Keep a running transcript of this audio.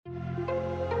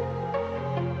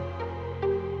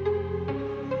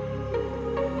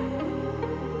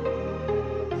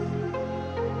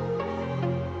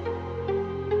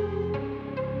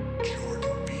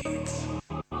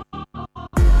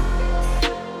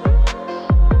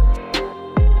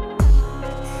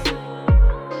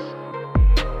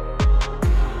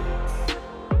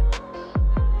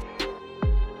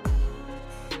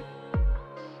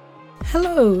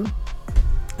Hello,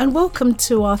 and welcome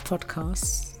to our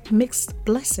podcast, Mixed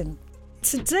Blessing.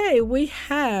 Today we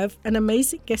have an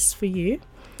amazing guest for you,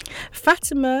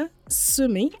 Fatima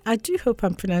Sumi. I do hope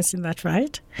I'm pronouncing that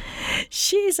right.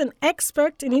 She is an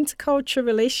expert in intercultural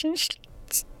relations,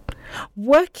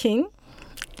 working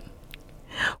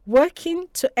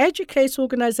to educate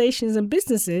organizations and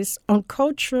businesses on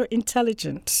cultural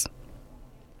intelligence.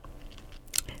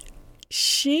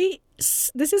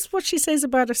 This is what she says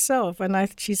about herself, and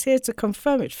she's here to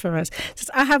confirm it for us. She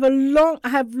says, I have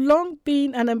long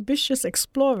been an ambitious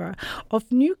explorer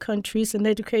of new countries and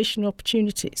educational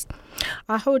opportunities.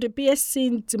 I hold a BSc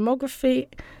in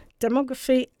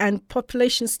demography and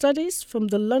population studies from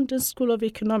the London School of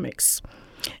Economics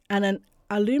and an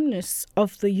alumnus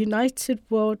of the United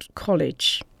World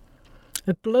College,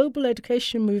 a global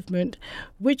education movement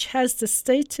which has the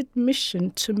stated mission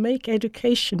to make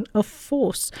education a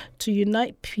force to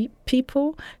unite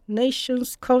people,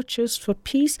 nations, cultures for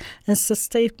peace and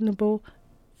sustainable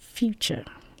future.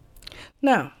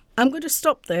 Now, I'm going to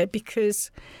stop there because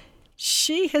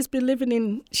she's going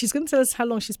to tell us how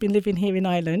long she's been living here in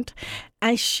Ireland,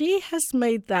 and she has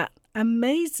made that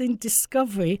amazing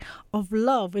discovery of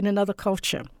love in another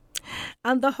culture.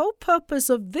 And the whole purpose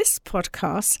of this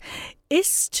podcast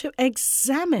is to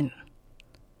examine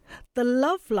the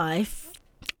love life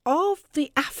of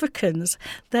the Africans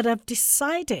that have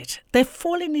decided they're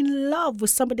falling in love with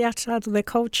somebody outside of their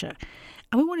culture.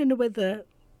 And we want to know whether,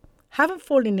 having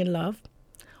fallen in love,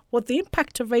 what the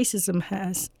impact of racism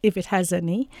has, if it has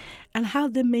any, and how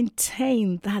they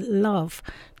maintain that love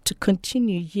to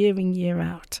continue year in, year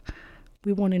out.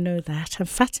 We want to know that. And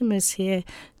Fatima's here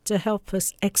to help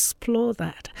us explore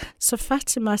that. So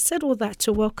Fatima, I said all that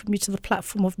to welcome you to the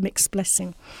platform of Mixed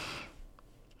Blessing.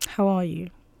 How are you?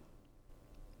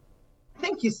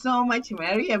 Thank you so much,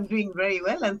 Mary. I'm doing very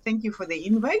well, and thank you for the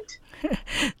invite.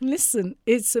 Listen,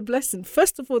 it's a blessing.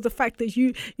 First of all, the fact that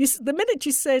you the minute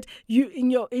you said you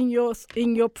in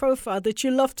your profile that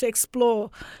you love to explore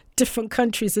different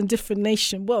countries and different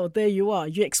nations, well, there you are.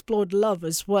 You explored love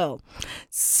as well.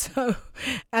 So,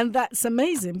 and that's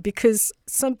amazing because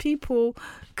some people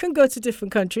can go to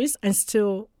different countries and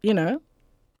still,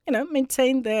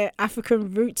 maintain their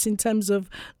African roots in terms of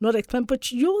not expand,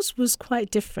 but yours was quite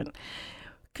different.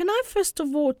 Can I first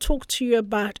of all talk to you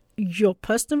about your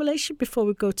personal relationship before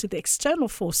we go to the external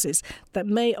forces that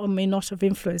may or may not have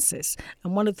influences?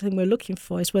 And one of the things we're looking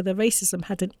for is whether racism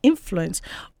had an influence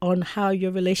on how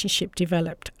your relationship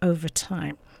developed over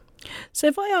time. So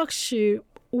if I ask you,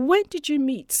 when did you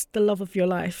meet the love of your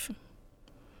life?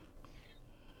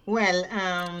 Well,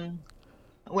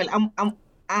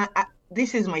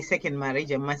 this is my second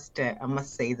marriage. I must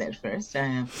say that first.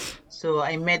 So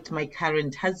I met my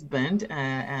current husband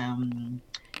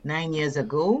 9 years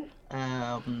ago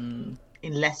in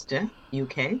Leicester,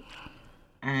 UK,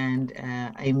 and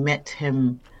I met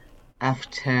him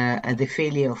after the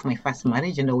failure of my first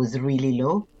marriage, and I was really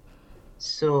low.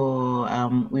 So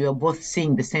we were both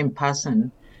seeing the same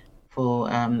person for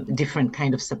different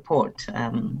kind of support.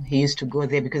 He used to go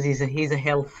there because he's a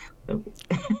health.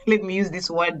 Let me use this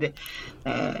word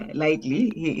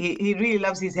lightly. He really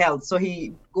loves his health, so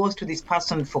he goes to this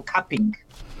person for cupping,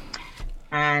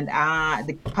 and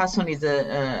the person is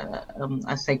a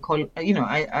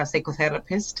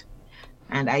psychotherapist,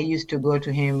 and I used to go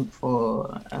to him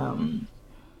for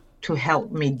to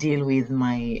help me deal with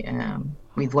my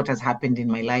with what has happened in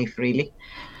my life, really.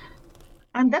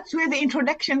 And that's where the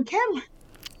introduction came.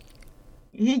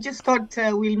 He just thought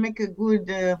we'll make a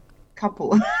good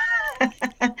couple.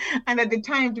 And at the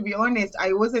time, to be honest,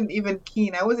 I wasn't even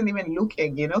keen. I wasn't even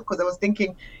looking, because I was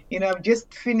thinking, I've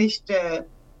just finished, I've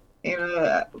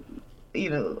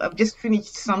just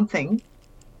finished something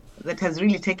that has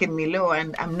really taken me low,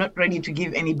 and I'm not ready to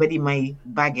give anybody my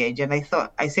baggage. And I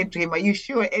said to him, are you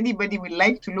sure anybody would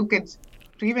like to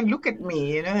even look at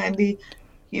me, And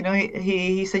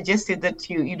he suggested that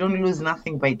you don't lose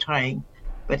nothing by trying.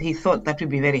 But he thought that would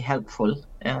be very helpful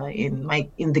in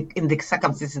the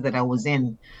circumstances that I was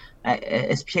in,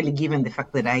 especially given the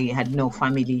fact that I had no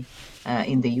family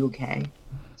in the UK.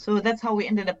 So that's how we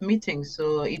ended up meeting.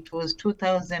 So it was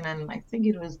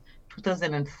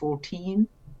 2014.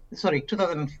 Sorry,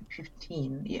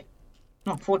 2015. Yeah,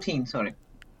 no, 14. Sorry.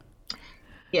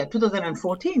 Yeah,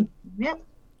 2014. Yeah.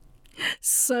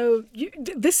 So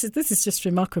this is just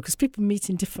remarkable because people meet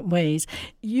in different ways.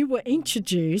 You were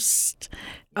introduced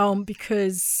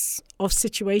because of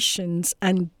situations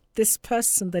and this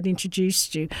person that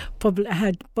introduced you probably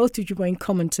had, both of you were in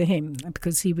common to him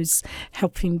because he was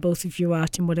helping both of you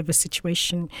out in whatever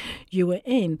situation you were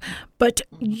in. But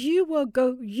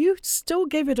you still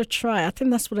gave it a try. I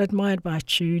think that's what I admired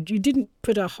about you. You didn't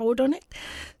put a hold on it.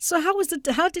 So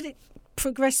how did it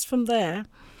progress from there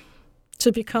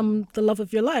to become the love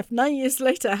of your life? 9 years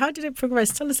later, how did it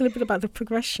progress? Tell us a little bit about the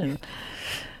progression.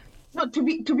 No, to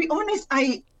be honest,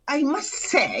 I must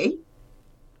say,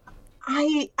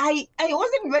 I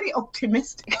wasn't very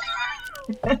optimistic.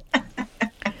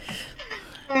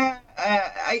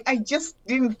 I just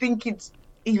didn't think it's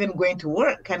even going to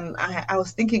work, and I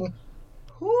was thinking,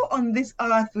 who on this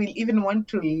earth will even want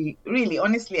to really,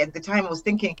 honestly, at the time I was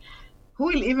thinking, who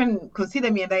will even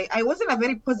consider me? And I wasn't a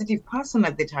very positive person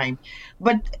at the time.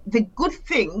 But the good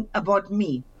thing about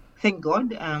me, thank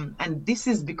God, and this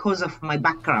is because of my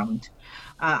background,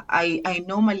 I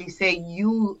normally say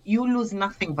you lose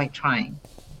nothing by trying,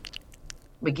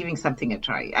 by giving something a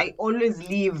try. I always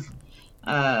live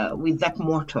with that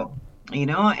motto,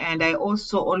 and I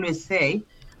also always say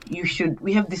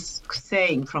we have this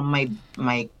saying from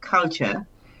my culture,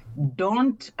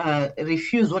 don't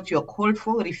refuse what you're called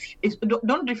for.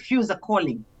 Don't refuse a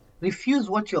calling. Refuse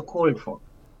what you're called for.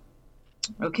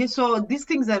 Okay, so these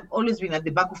things have always been at the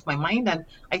back of my mind, and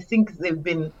I think they've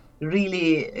been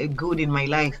really good in my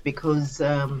life because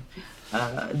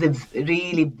they've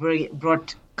really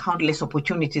brought countless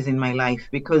opportunities in my life.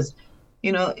 Because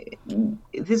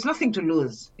there's nothing to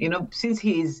lose. Since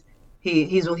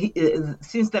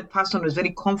since that person was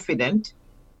very confident,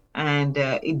 and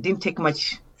it didn't take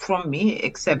much from me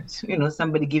except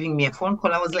somebody giving me a phone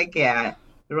call. I was like, yeah,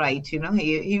 right. He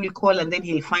will call and then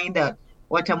he'll find out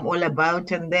what I'm all about,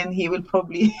 and then he will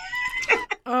probably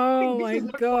oh my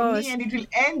gosh, and it will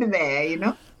end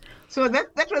there. So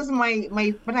that was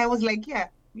my but I was like, yeah,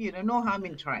 no harm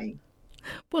in trying.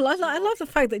 Well, I love the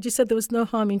fact that you said there was no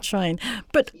harm in trying.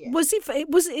 But yeah. was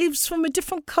it from a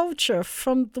different culture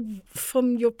from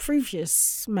your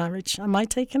previous marriage? Am I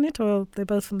taking it, or they're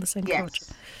both from the same culture?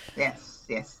 Yes.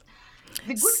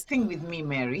 The good thing with me,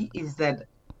 Mary, is that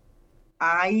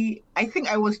I think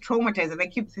I was traumatized, and I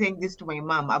keep saying this to my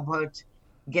mom about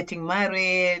getting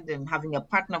married and having a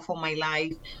partner for my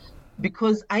life,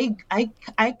 because I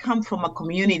come from a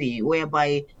community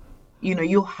whereby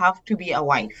you have to be a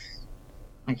wife.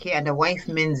 Okay, and a wife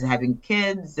means having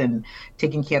kids and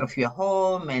taking care of your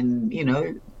home and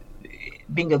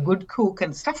being a good cook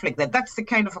and stuff like that. That's the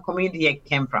kind of a community I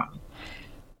came from.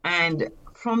 And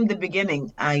from the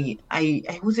beginning, I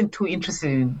wasn't too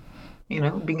interested in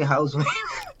being a housewife,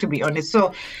 to be honest.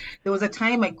 So there was a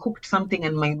time I cooked something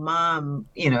and my mom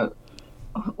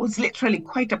was literally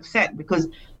quite upset because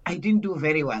I didn't do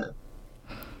very well.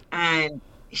 And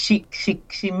she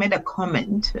made a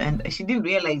comment, and she didn't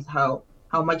realize how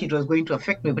much it was going to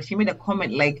affect me, but she made a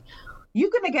comment like,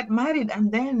 you're going to get married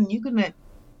and then you're going to,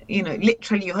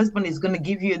 literally your husband is going to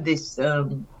give you this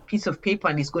piece of paper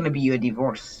and it's going to be your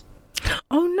divorce.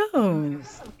 Oh, no.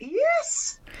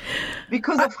 Yes.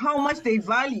 Because of how much they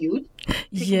valued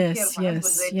taking care of my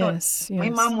husband. Yes. My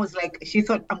mom was like, she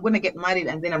thought, I'm going to get married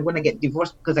and then I'm going to get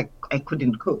divorced because I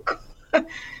couldn't cook.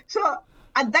 So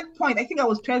at that point, I think I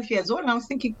was 12 years old and I was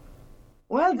thinking,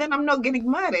 well, then I'm not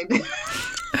getting married.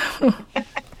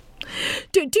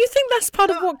 Do you think that's part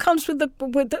of what comes with the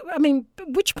I mean,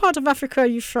 which part of Africa are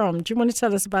you from? Do you want to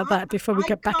tell us about that before we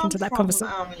get back into that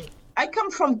conversation? I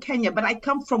come from Kenya, but I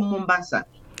come from Mombasa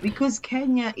because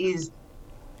Kenya is,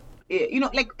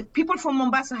 like people from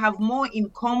Mombasa have more in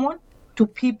common to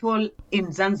people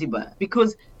in Zanzibar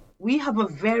because we have a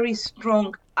very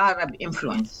strong Arab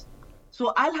influence.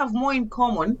 So I'll have more in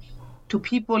common to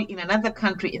people in another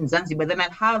country in Zanzibar than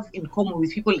I'll have in common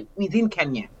with people within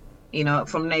Kenya,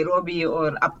 from Nairobi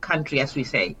or up country, as we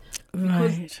say.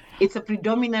 Because it's a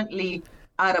predominantly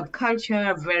Arab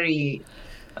culture, very,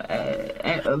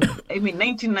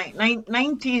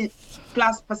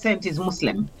 90+% is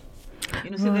Muslim.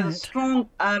 So there's a strong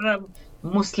Arab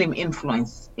Muslim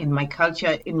influence in my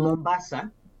culture in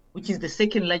Mombasa, which is the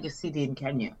second largest city in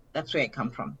Kenya. That's where I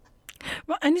come from.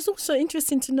 Well, and it's also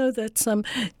interesting to know that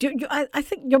I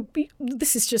think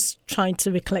this is just trying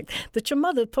to recollect that your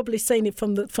mother probably saying it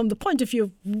from the point of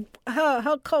view of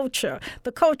her culture,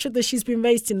 the culture that she's been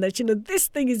raised in. That this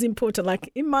thing is important.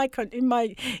 Like I'm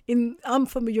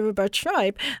from a Yoruba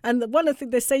tribe, and one of the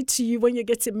things they say to you when you're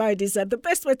getting married is that the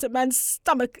best way to man's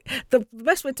stomach, the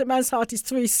best way to man's heart is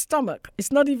through his stomach.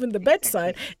 It's not even the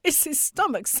bedside; it's his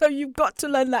stomach. So you've got to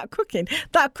learn that cooking.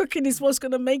 That cooking is what's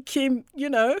going to make him,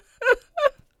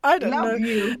 I don't know. Love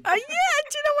you. Yeah,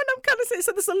 do you know what I'm kind of saying?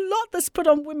 So there's a lot that's put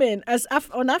on women as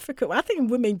on Africa. I think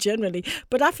women generally,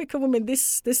 but African women,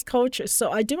 this culture.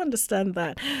 So I do understand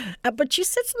that. But you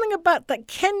said something about that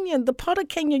Kenyan, the part of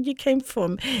Kenya you came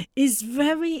from, is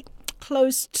very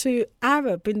close to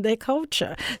Arab in their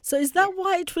culture. So is that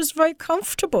why it was very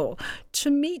comfortable to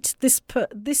meet this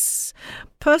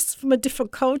person from a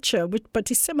different culture, but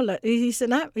he's similar? He's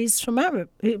from Arab.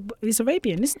 He's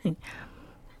Arabian, isn't he?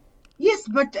 Yes,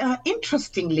 but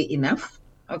interestingly enough,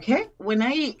 okay,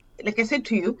 like I said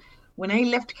to you, when I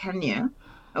left Kenya,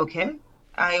 okay,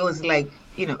 I was like,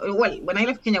 when I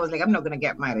left Kenya, I was like, I'm not going to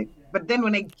get married. But then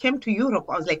when I came to Europe,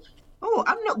 I was like, oh,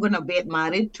 I'm not going to get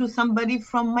married to somebody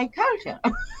from my culture.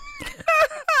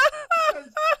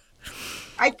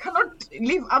 I cannot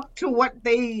live up to what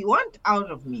they want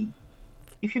out of me,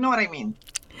 if you know what I mean.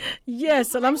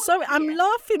 Yes, and I'm sorry, I'm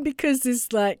laughing because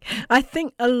it's like, I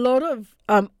think a lot of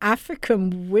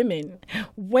African women,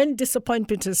 when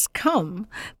disappointment has come,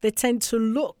 they tend to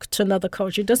look to another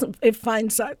culture. It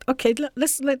finds out, okay,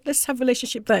 let's have a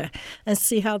relationship there and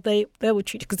see how they will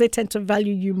treat you, because they tend to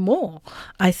value you more,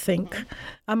 I think.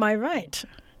 Am I right?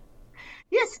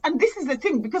 Yes, and this is the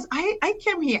thing, because I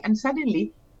came here and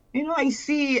suddenly, I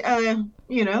see,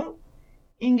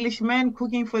 English men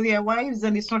cooking for their wives,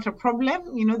 and it's not a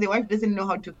problem. The wife doesn't know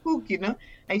how to cook.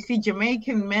 I see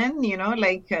Jamaican men,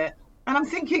 and I'm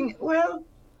thinking, well,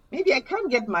 maybe I can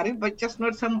get married, but just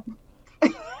not some.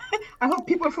 I hope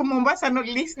people from Mombasa are not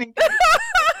listening.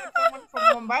 Someone from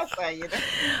Mombasa,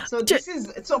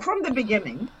 So from the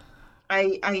beginning,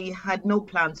 I had no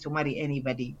plans to marry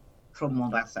anybody from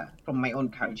Mombasa, from my own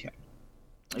culture.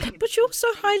 But you're also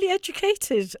highly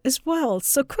educated as well.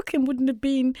 So cooking wouldn't have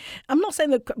been, I'm not saying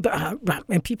that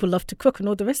and people love to cook and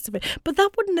all the rest of it, but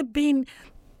that wouldn't have been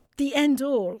the end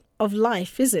all of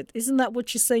life, is it? Isn't that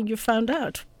what you're saying you found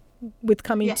out with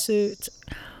coming to...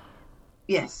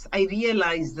 Yes, I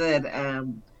realized that,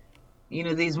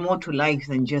 there's more to life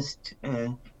than just,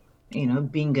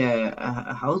 being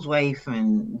a housewife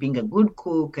and being a good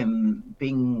cook and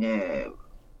being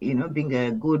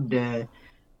a good...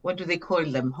 what do they call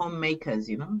them? Homemakers,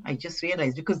 I just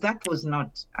realized, because that was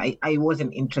not, I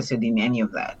wasn't interested in any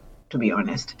of that, to be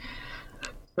honest.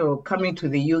 So coming to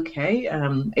the UK,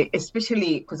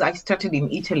 especially because I started in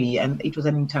Italy and it was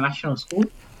an international school.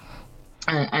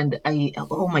 And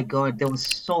oh my God, there was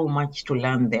so much to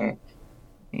learn there,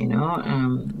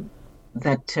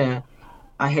 that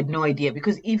I had no idea.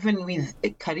 Because even with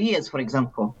careers, for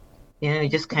example,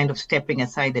 just kind of stepping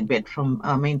aside a bit from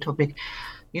our main topic,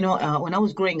 when I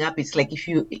was growing up, it's like if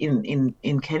you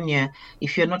in Kenya,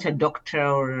 if you're not a doctor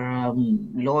or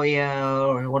lawyer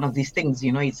or one of these things,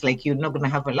 it's like you're not going to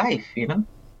have a life,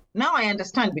 Now I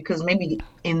understand, because maybe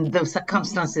in the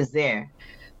circumstances there.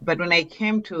 But when I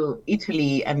came to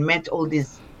Italy and met all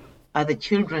these other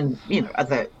children,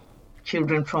 other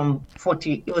children from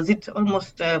 40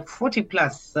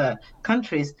 plus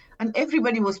countries, and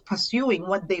everybody was pursuing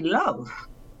what they love.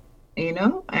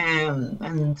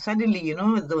 And suddenly,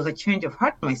 there was a change of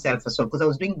heart myself as well, because I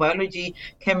was doing biology,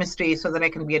 chemistry, so that I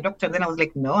can be a doctor. And then I was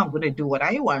like, no, I'm going to do what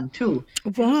I want too.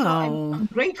 Wow. So I'm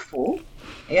grateful.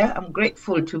 Yeah, I'm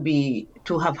grateful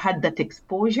to have had that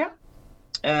exposure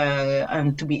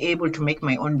and to be able to make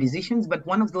my own decisions. But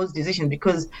one of those decisions,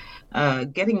 because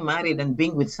getting married and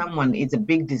being with someone is a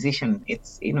big decision.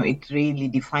 It's, it really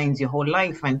defines your whole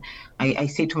life. And I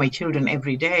say to my children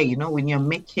every day, when you're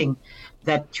making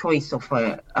that choice of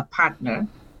a partner,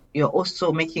 you're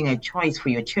also making a choice for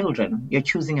your children. You're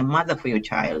choosing a mother for your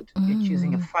child. You're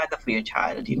choosing a father for your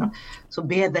child, So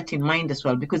bear that in mind as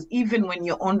well, because even when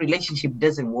your own relationship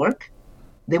doesn't work,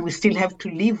 they will still have to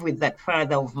live with that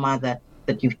father or mother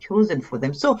that you've chosen for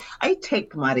them. So I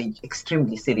take marriage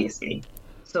extremely seriously.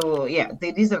 So yeah,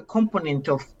 there is a component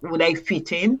of, would I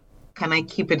fit in? Can I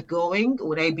keep it going?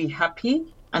 Would I be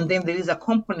happy? And then there is a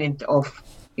component of,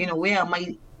 where am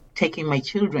I taking my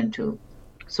children to?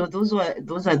 So those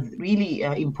are really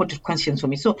important questions for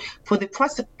me. So for the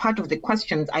first part of the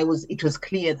questions, it was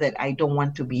clear that I don't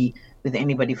want to be with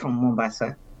anybody from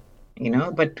Mombasa,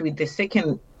 But with the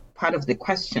second part of the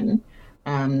question,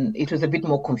 it was a bit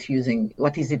more confusing.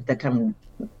 What is it that I'm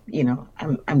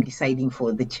deciding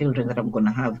for the children that I'm going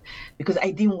to have? Because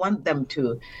I didn't want them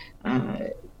to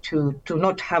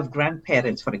not have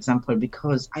grandparents, for example,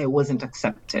 because I wasn't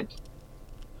accepted.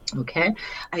 Okay,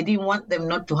 I didn't want them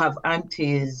not to have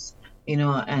aunties,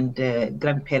 and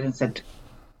grandparents that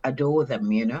adore them,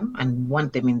 and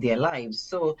want them in their lives.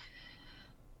 So,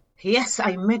 yes,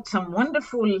 I met some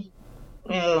wonderful,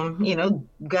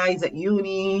 guys at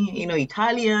uni,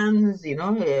 Italians,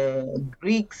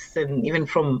 Greeks, and even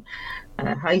from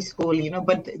high school,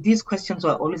 but these questions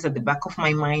were always at the back of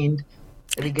my mind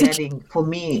regarding, for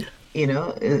me,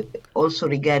 also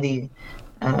regarding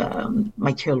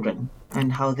my children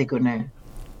and how they're going to.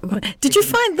 Did you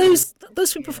find those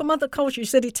people from other cultures, you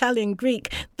said Italian,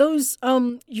 Greek, those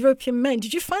European men,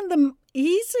 did you find them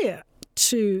easier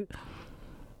to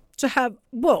have,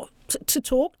 to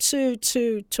talk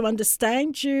to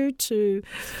understand you, to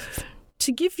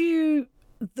give you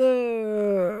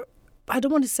the, I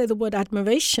don't want to say the word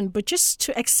admiration, but just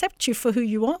to accept you for who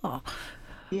you are?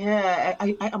 Yeah,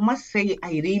 I must say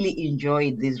I really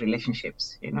enjoyed these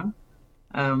relationships,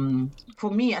 For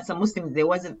me as a Muslim,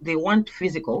 they weren't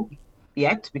physical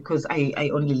yet, because I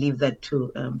only leave that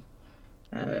to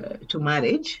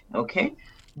marriage, okay?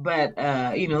 But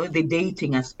the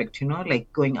dating aspect,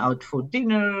 like going out for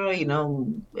dinner,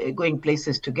 going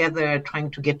places together,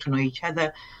 trying to get to know each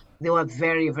other. They were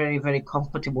very, very, very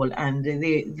comfortable, and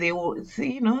they were,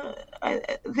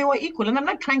 they were equal. And I'm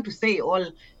not trying to say all,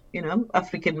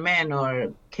 African men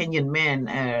or Kenyan men,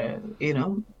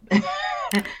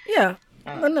 Yeah.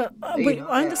 No,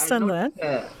 I understand that.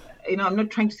 I'm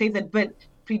not trying to say that, but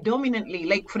predominantly,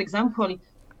 like, for example,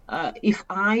 if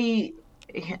I,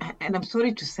 and I'm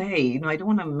sorry to say, I don't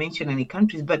want to mention any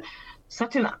countries, but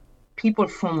certain people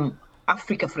from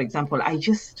Africa, for example, I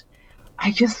just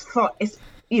thought,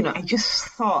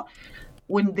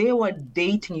 when they were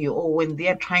dating you or when they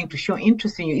are trying to show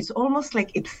interest in you, it's almost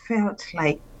like it felt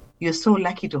like, you're so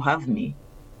lucky to have me.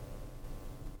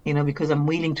 Because I'm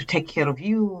willing to take care of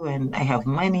you, and I have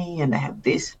money, and I have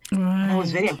this. Right. And I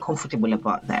was very uncomfortable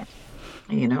about that,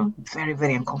 very,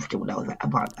 very uncomfortable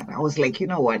about that. I was like, you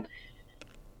know what,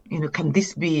 can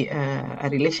this be a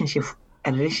relationship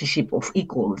of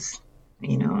equals,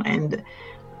 and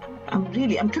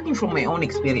I'm talking from my own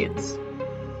experience.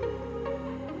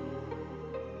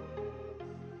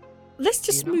 Let's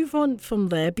just move on from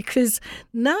there, because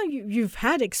now you've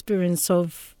had experience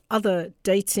of other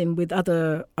dating with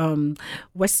other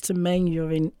Western men.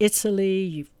 You're in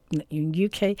Italy, you're in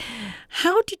UK.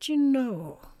 How did you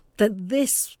know that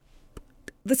this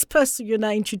person you're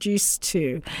now introduced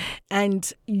to,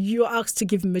 and you're asked to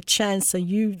give him a chance, and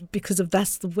you, because of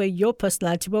that's the way your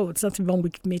personality, well, there's nothing wrong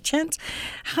with giving me a chance.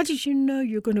 How did you know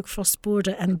you're going to cross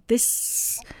border and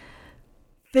this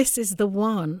is the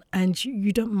one, and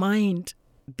you don't mind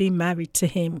being married to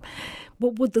him?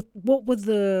 What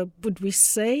would we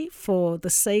say, for the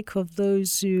sake of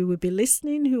those who would be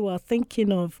listening, who are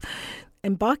thinking of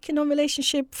embarking on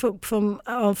relationship from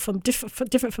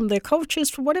different from their cultures,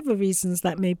 for whatever reasons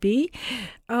that may be?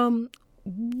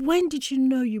 When did you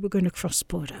know you were going to cross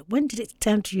border? When did it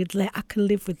turn to you like, I can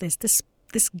live with this?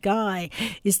 This guy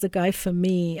is the guy for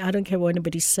me. I don't care what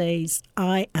anybody says.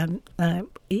 I am.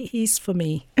 He's for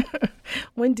me.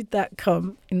 When did that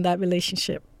come in that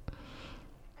relationship?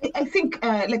 I think,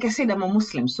 like I said, I'm a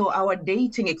Muslim, so our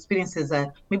dating experiences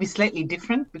are maybe slightly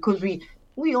different, because we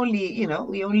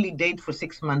only date for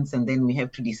 6 months, and then we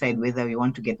have to decide whether we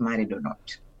want to get married or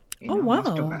not. Wow!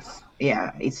 Most of us.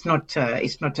 Yeah, it's not.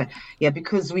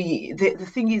 Because the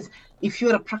thing is, if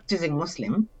you're a practicing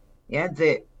Muslim, yeah,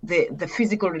 the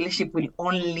physical relationship will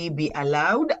only be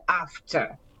allowed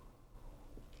after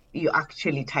you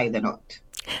actually tie the knot.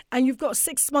 And you've got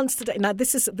 6 months to date. Now,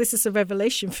 this is a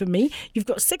revelation for me. You've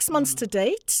got 6 months to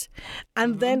date,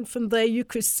 and then from there you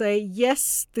could say,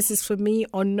 yes, this is for me,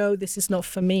 or no, this is not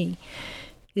for me.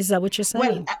 Is that what you're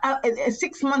saying? Well,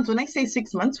 6 months. When I say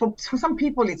 6 months, for some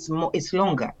people it's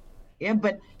longer. Yeah,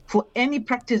 but for any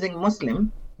practicing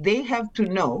Muslim, they have to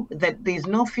know that there is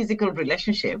no physical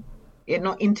relationship,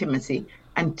 no intimacy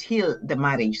until the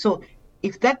marriage. So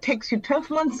if that takes you 12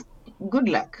 months, good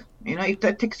luck. If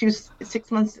that takes you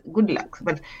 6 months, good luck.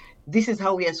 But this is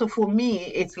how we are. So for me,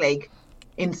 it's like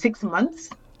in 6 months,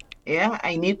 yeah,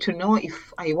 I need to know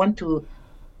if I want to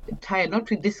tie a knot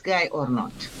with this guy or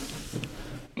not,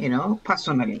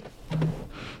 personally.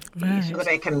 Right. So that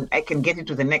I can get it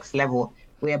to the next level,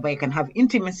 whereby I can have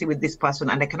intimacy with this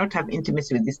person, and I cannot have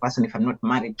intimacy with this person if I'm not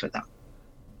married to them.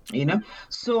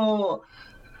 So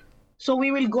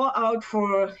we will go out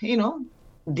for,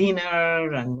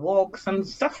 dinner and walks and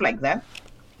stuff like that,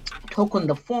 talk on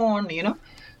the phone,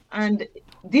 and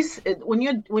this,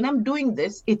 when I'm doing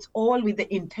this, it's all with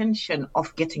the intention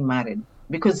of getting married.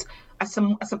 Because as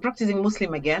a practicing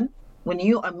Muslim, again, when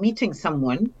you are meeting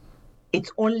someone,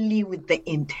 it's only with the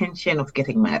intention of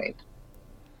getting married.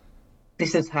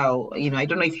 This is how, I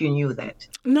don't know if you knew that.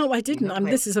 No, I didn't.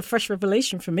 This is a fresh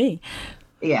revelation for me.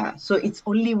 Yeah, so it's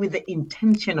only with the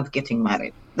intention of getting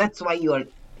married. That's why you're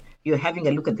having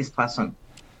a look at this person,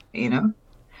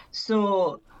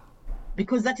 So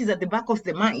because that is at the back of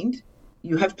the mind,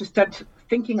 you have to start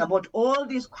thinking about all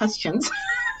these questions.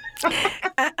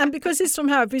 And because he's from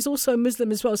Arab, he's also a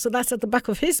Muslim as well. So that's at the back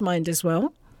of his mind as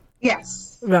well.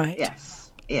 Yes. Right.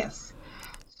 Yes.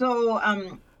 So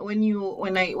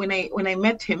when I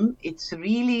met him, it's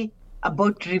really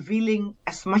about revealing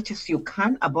as much as you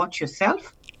can about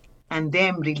yourself, and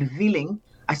them revealing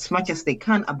as much as they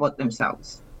can about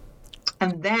themselves.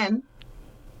 And then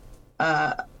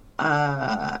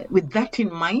with that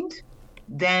in mind,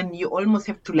 then you almost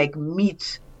have to like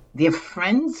meet their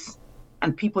friends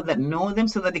and people that know them,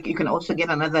 so that you can also get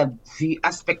another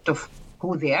aspect of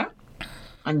who they are,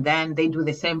 and then they do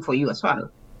the same for you as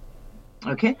well.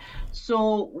 Okay,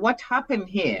 so what happened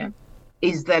here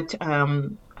is that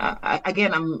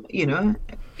again, I'm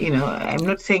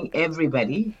not saying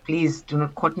everybody. Please do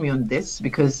not quote me on this,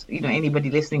 because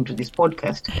anybody listening to this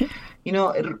podcast,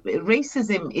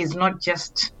 racism is not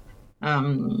just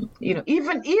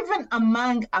even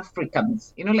among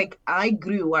Africans. Like I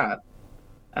grew up.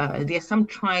 There are some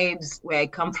tribes where I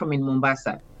come from in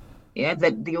Mombasa,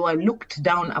 that they were looked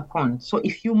down upon. So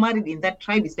if you married in that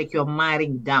tribe, it's like you're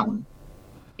marrying down.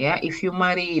 If you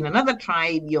marry in another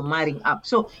tribe, you're marrying up.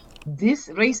 So this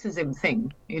racism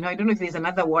thing, I don't know if there's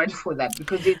another word for that,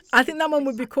 because I think that one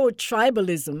would be called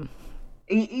tribalism.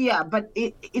 Yeah, but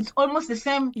it's almost the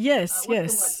same. Yes.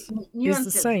 It's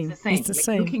the same. It's the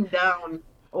same. Looking down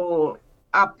or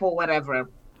up or whatever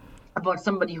about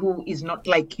somebody who is not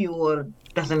like you, or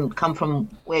doesn't come from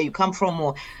where you come from,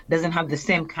 or doesn't have the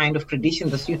same kind of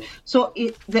traditions as you. So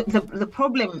the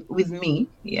problem with me,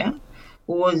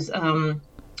 was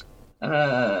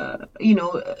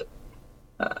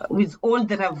with all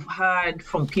that I've heard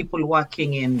from people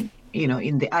working in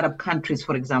the Arab countries,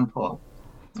 for example,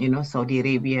 Saudi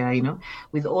Arabia,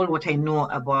 with all what I know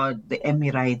about the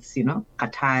Emirates,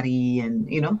 Qatari, and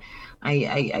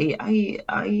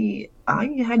I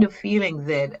had a feeling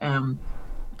that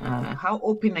how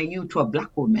open are you to a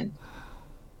black woman?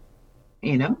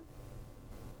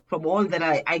 From all that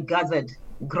I gathered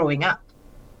growing up,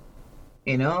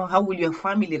 how will your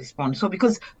family respond? So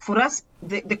because for us,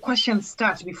 the question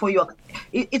starts before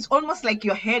it's almost like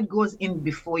your head goes in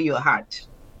before your heart,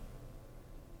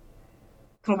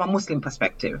 from a Muslim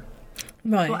perspective.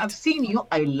 Right. So I've seen you,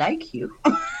 I like you.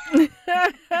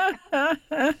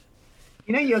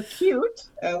 You're cute.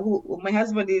 My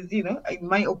husband is, in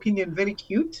my opinion, very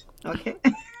cute. Okay.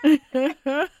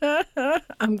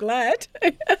 I'm glad.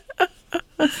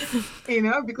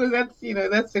 Because that's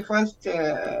the first,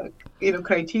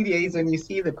 criteria is when you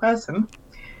see the person.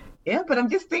 Yeah, but I'm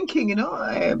just thinking,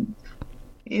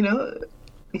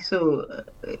 so,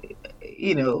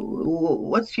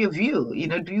 what's your view?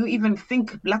 Do you even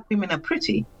think black women are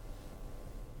pretty? Do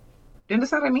you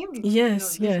understand what I mean?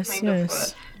 Yes. Do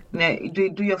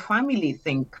your family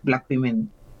think black women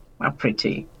are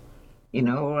pretty?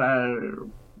 So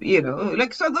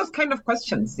those kind of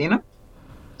questions,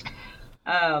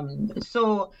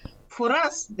 So for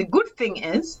us, the good thing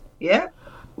is,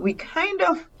 we kind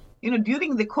of,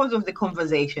 during the course of the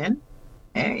conversation,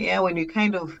 when we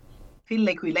kind of feel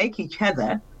like we like each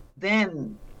other,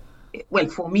 then, well,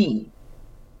 for me,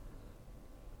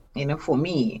 I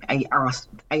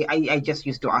just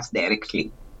used to ask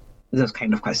directly those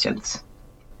kind of questions,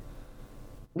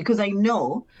 because I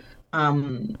know,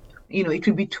 it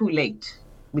will be too late,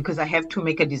 because I have to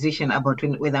make a decision about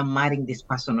whether I'm marrying this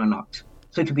person or not.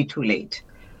 So it will be too late.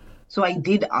 So I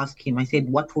did ask him. I said,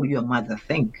 "What will your mother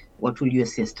think? What will your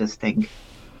sisters think?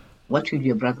 What will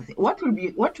your brother think? What will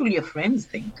your friends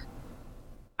think?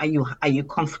 Are you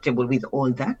comfortable with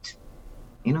all that?"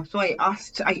 So I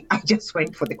asked. I just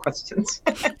went for the questions.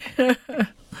 And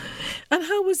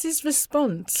how was his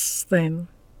response then?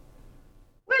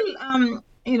 Well,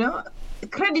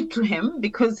 credit to him,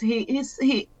 because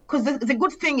because the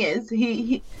good thing is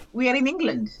we are in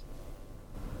England.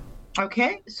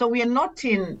 Okay, so we are not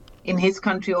in his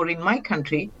country or in my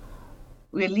country.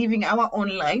 We are living our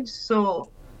own lives.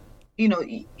 So,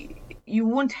 you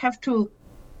won't have to.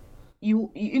 His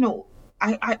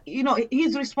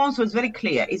response was very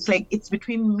clear. It's like, it's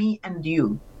between me and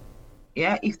you.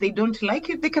 Yeah, if they don't like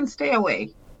it, they can stay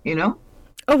away.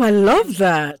 Oh, I love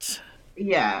that.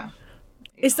 Yeah.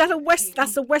 Is that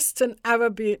that's a Western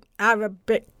Arabic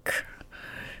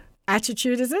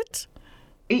attitude, is it?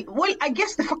 Well, I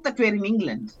guess the fact that we're in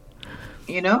England,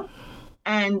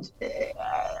 and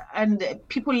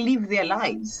people live their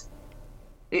lives.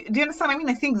 Do you understand? I mean,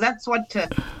 I think that's what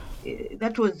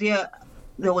that was there.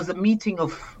 There was a meeting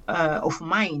of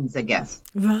minds, I guess.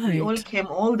 Right. We all came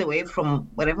all the way from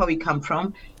wherever we come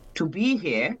from to be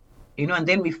here, and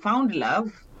then we found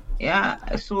love.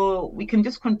 Yeah, so we can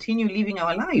just continue living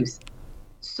our lives.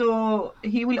 So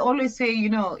he will always say,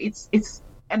 it's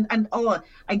and oh,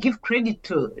 I give credit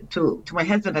to my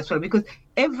husband as well, because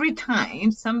every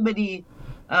time somebody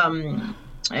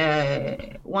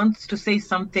wants to say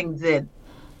something that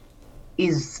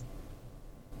is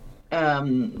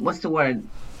what's the word,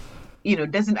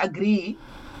 doesn't agree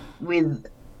with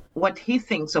what he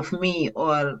thinks of me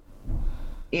or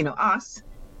us,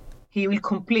 he will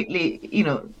completely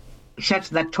shut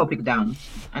that topic down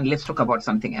and let's talk about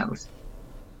something else,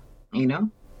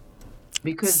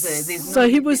 because so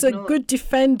he was a good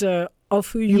defender of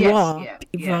who you are.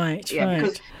 Right.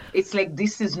 Because it's like,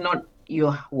 this is not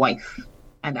your wife,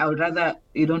 and I would rather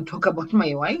you don't talk about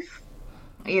my wife,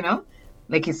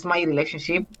 like it's my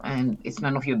relationship and it's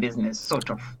none of your business, sort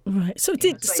of. Right. So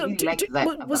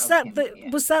was that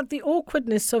the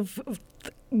awkwardness of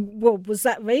was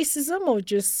that racism, or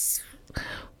just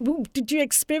did you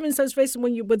experience those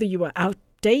racism whether you were out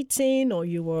dating or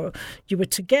you were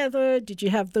together? Did you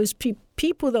have those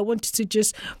people that wanted to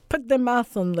just put their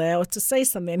mouth on there or to say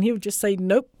something, and he would just say,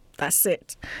 nope, that's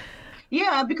it?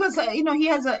 Yeah, because he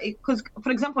has because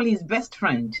for example, his best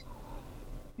friend,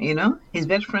 his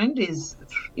best friend is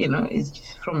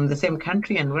from the same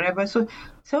country and wherever. So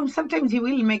sometimes he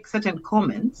will make certain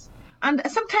comments, and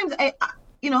sometimes I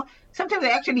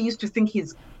actually used to think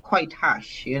he's quite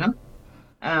harsh,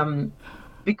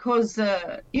 because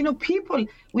people,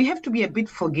 we have to be a bit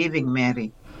forgiving,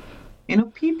 Mary.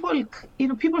 People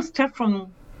start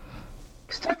from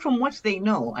what they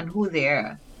know and who they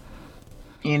are,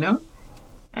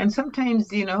 and sometimes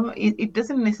it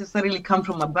doesn't necessarily come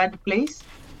from a bad place,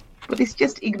 but it's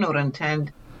just ignorant,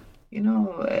 and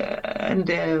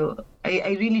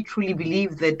I really truly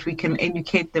believe that we can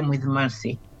educate them with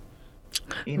mercy,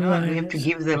 and we have to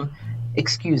give them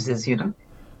excuses,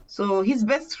 So his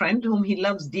best friend, whom he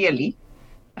loves dearly,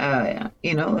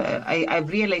 I've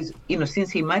realized, since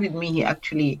he married me, he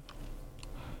actually,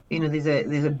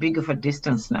 there's a big of a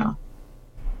distance now,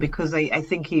 because I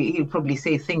think he'll probably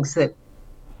say things that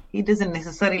he doesn't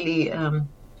necessarily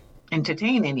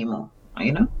entertain anymore,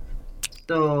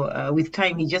 So with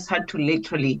time, he just had to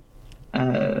literally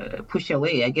push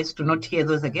away, I guess, to not hear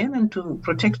those again and to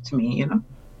protect me,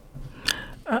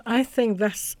 I think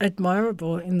that's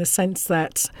admirable in the sense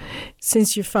that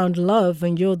since you found love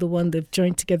and you're the one they've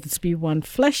joined together to be one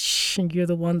flesh, and you're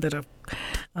the one that are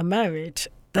married,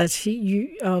 that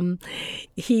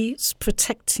he's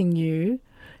protecting you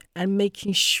and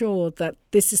making sure that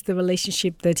this is the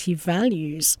relationship that he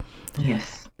values.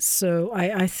 Yes. So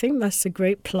I think that's a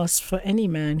great plus for any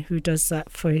man who does that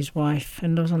for his wife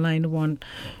and doesn't allow anyone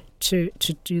to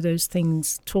do those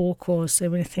things, talk or say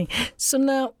anything. So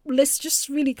now let's just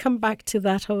really come back to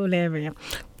that whole area.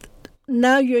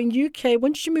 Now you're in UK.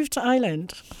 When did you move to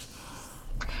Ireland?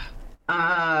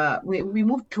 We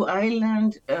moved to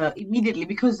Ireland immediately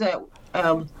because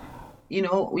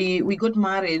we got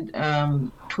married to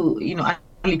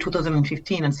early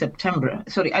 2015 and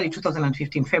early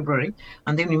 2015 February,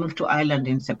 and then we moved to Ireland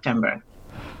in September.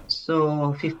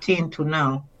 So 15 to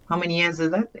now. How many years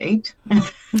is that? 8?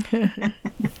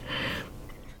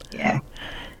 Yeah.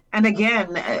 And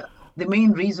again, the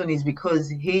main reason is because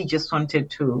he just wanted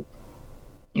to,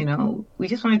 we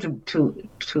just wanted to,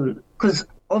 because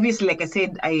obviously, like I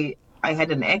said, I had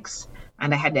an ex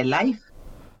and I had a life.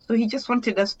 So he just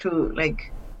wanted us to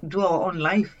do our own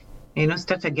life,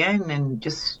 start again and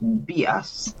just be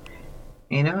us,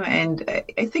 and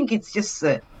I think it's just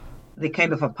the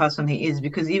kind of a person he is,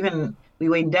 because even we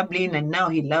were in Dublin and now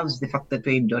he loves the fact that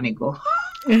we're in Donegal.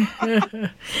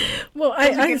 Well,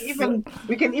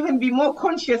 we can even be more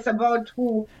conscious about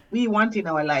who we want in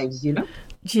our lives,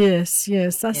 Yes,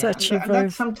 that's actually very.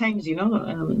 That's sometimes,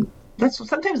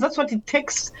 that's what it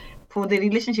takes for the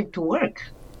relationship to work.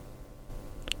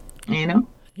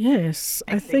 Yes,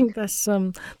 I think that's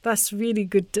really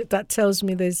good. That tells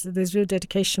me there's real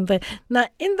dedication there. Now,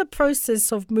 in the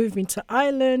process of moving to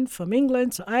Ireland, from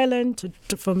England to Ireland,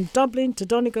 from Dublin to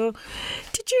Donegal,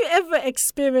 did you ever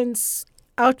experience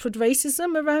outward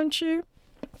racism around you?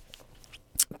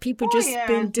 People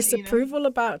being disapproval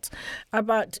about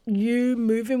you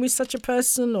moving with such a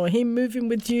person or him moving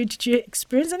with you. Did you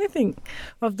experience anything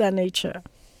of that nature?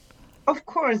 Of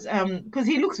course, because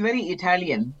he looks very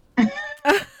Italian.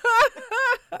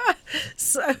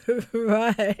 So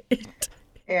right.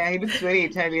 Yeah, he looks very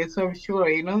Italian, so I'm sure,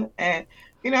 a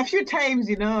few times,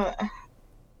 I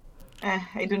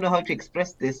don't know how to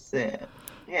express this.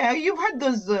 You've had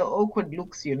those awkward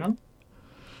looks,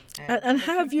 And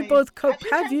how have you both coped?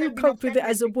 Have you coped with it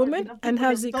as a woman? And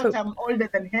how's he coped? I'm older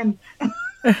than him.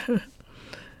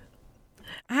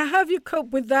 How have you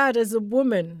coped with that as a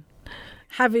woman?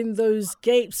 having those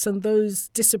gapes and those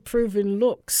disapproving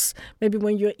looks, maybe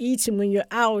when you're eating, when you're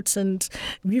out. And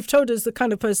you've told us the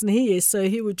kind of person he is, so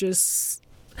he would just,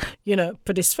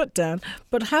 put his foot down.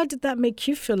 But how did that make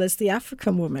you feel as the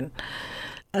African woman?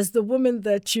 As the woman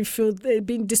that you feel they're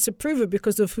being disapproved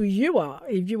because of who you are.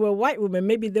 If you were a white woman,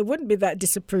 maybe there wouldn't be that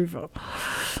disapproval.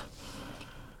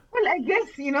 Well, I guess,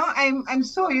 I'm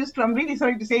so used to, I'm really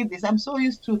sorry to say this, I'm so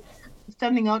used to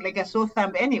standing out like a sore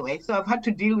thumb anyway, so I've had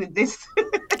to deal with this.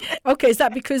 Okay, is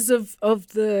that because of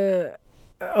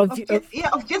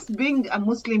just being a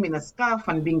Muslim in a scarf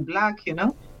and being black,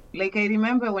 Like I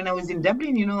remember when I was in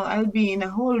Dublin, I'll be in a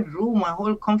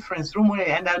whole conference room,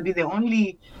 and I'll be the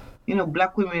only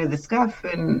black women with the scarf,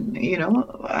 and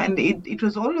and it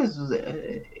was always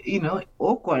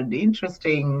awkward,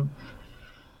 interesting,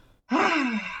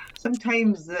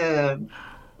 sometimes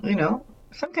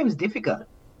sometimes difficult,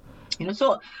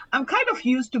 so I'm kind of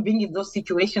used to being in those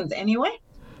situations anyway,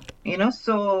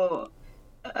 so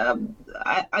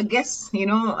I guess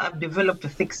I've developed a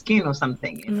thick skin or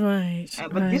something, right,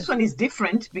 but this one is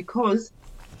different because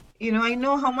I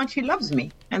know how much he loves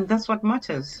me, and that's what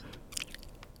matters.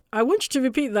 I want you to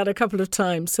repeat that a couple of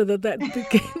times so that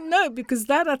no, because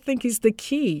that I think is the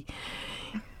key.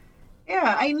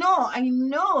 Yeah, I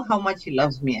know how much he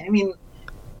loves me. I mean,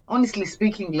 honestly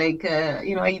speaking, like,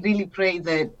 I really pray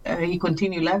that he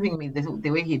continue loving me the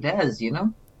way he does,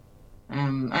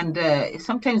 and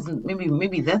sometimes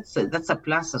maybe that's a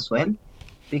plus as well,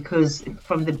 because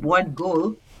from the word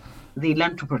go, they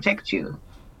learn to protect you.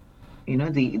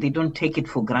 They don't take it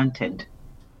for granted.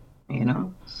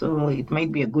 So it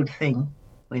might be a good thing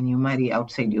when you marry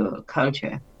outside your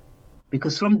culture,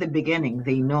 because from the beginning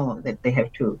they know that they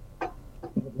have to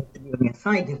be on your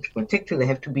side, they have to protect you, they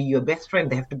have to be your best friend,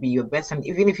 they have to be your best, and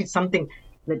even if it's something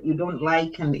that you don't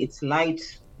like and it's light,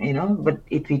 but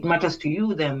if it matters to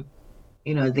you, then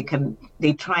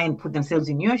they try and put themselves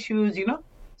in your shoes,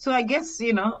 So I guess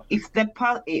if that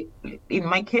part, in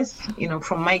my case,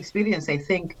 from my experience, I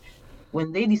think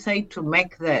when they decide to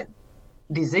make that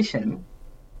decision,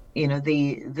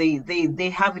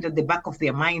 they have it at the back of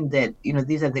their mind that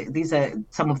these are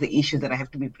some of the issues that I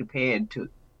have to be prepared to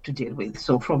deal with.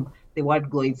 So from the word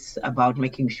go, it's about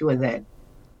making sure that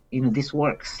this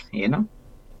works.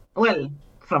 Well,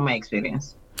 from my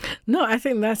experience. No, I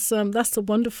think that's a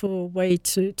wonderful way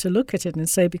to look at it and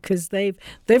say, because they've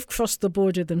crossed the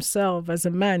border themselves as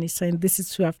a man. He's saying, this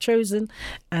is who I've chosen,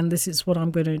 and this is what I'm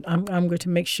going to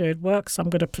make sure it works. I'm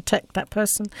going to protect that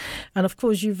person. And of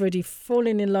course, you've already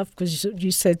fallen in love, because you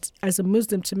said as a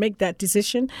Muslim, to make that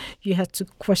decision, you had to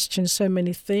question so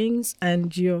many things,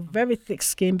 and you're very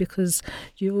thick-skinned because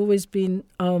you've always been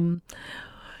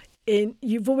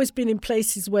in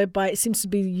places whereby it seems to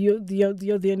be you're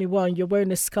the only one. You're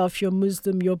wearing a scarf, you're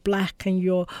Muslim, you're black, and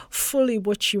you're fully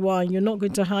what you are, and you're not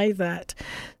going to hide that.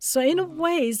 So in a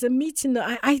way, it's a meeting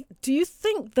that do you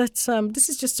think that, this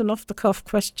is just an off-the-cuff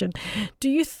question, do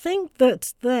you think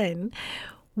that then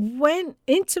when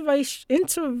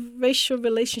interracial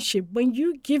relationship, when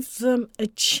you give them a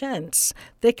chance,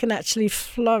 they can actually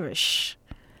flourish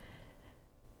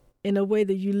in a way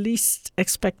that you least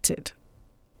expected?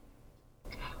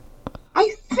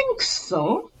 I think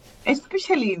so,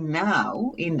 especially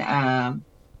now in a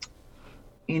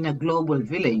global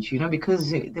village,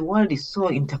 because the world is so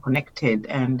interconnected,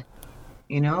 and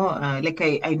like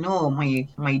I know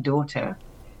my daughter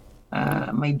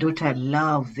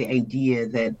loves the idea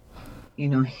that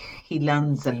he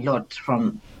learns a lot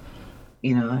from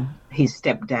his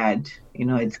stepdad.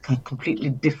 It's a completely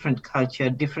different culture,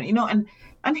 different,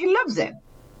 and he loves it.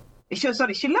 She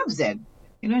loves it.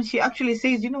 She actually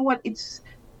says, what, it's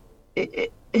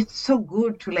so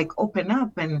good to like open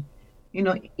up and,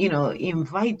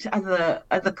 invite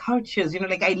other cultures,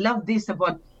 like I love this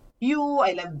about you,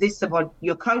 I love this about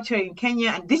your culture in Kenya,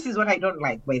 and this is what I don't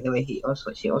like, by the way.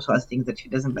 She also has things that she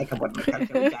doesn't like about my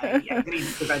culture, which I agree,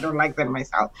 because I don't like them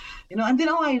myself, and then,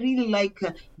 I really like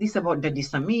this about Daddy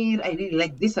Samir, I really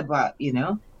like this about,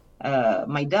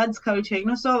 my dad's culture,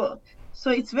 so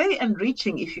it's very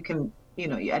enriching if you can,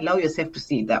 you allow yourself to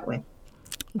see it that way.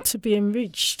 To be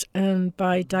enriched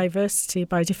by diversity,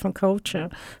 by different culture.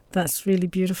 That's really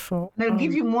beautiful. And I'll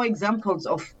give you more examples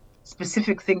of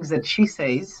specific things that she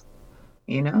says,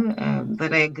 that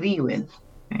I agree with,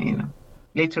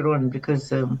 later on,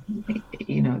 because,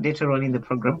 later on in the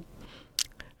program.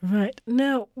 Right.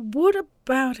 Now, what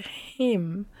about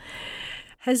him?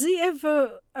 Has he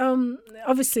ever,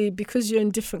 obviously, because you're in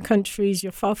different countries,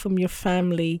 you're far from your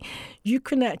family, you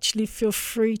can actually feel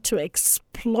free to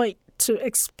exploit to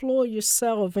explore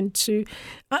yourself and to.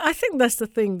 I think that's the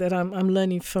thing that I'm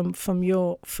learning from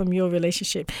your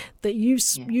relationship, that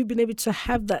you've been able to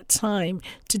have that time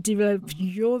to develop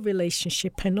your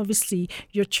relationship, and obviously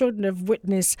your children have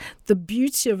witnessed the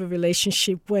beauty of a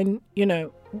relationship when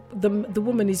the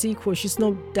woman is equal. She's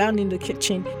not down in the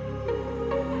kitchen.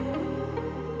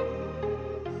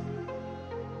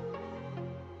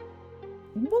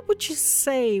 What would you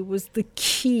say was the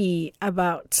key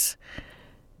about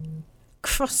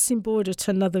crossing border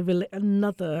to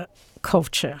another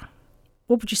culture?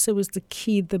 What would you say was the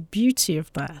key, the beauty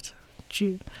of that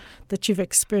you've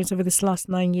experienced over this last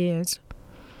 9 years?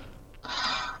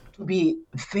 To be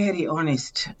very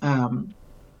honest,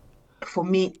 for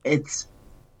me, it's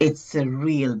a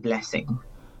real blessing,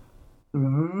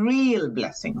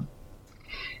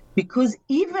 because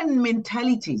even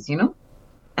mentalities,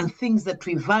 and things that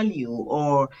we value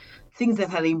or things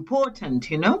that are important,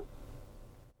 and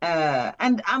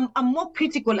I'm more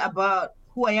critical about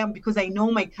who I am because I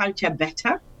know my culture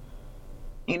better,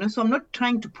 so I'm not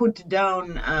trying to put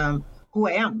down who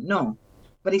I am, no.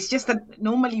 But it's just that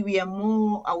normally we are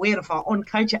more aware of our own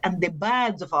culture and the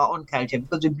bads of our own culture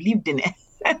because we've lived in it.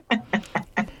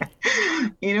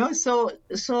 So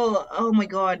oh my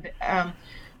God,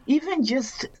 even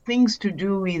just things to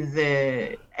do with,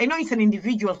 I know it's an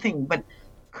individual thing, but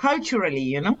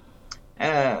culturally,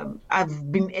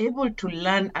 I've been able to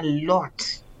learn a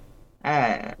lot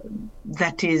that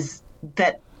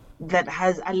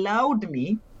has allowed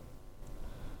me,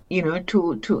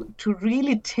 to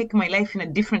really take my life in a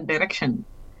different direction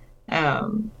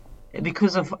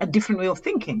because of a different way of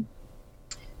thinking.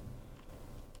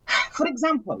 For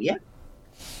example,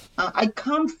 I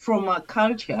come from a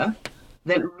culture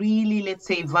that really, let's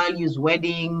say, values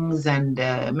weddings and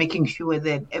making sure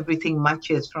that everything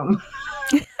matches from...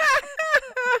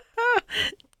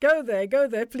 Go there,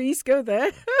 please, go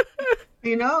there.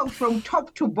 From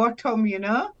top to bottom,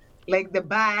 like the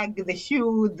bag, the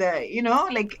shoe,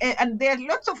 and there are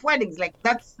lots of weddings. Like,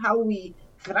 that's how we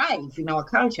thrive in our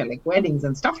culture, like weddings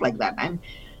and stuff like that. And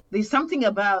there's something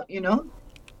about,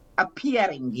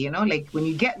 appearing, like when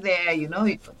you get there,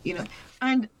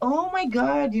 and oh my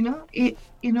God,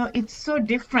 it's so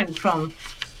different from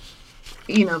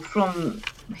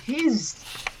his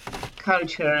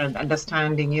culture and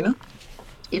understanding,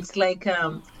 it's like,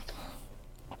 I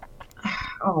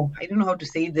don't know how to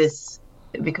say this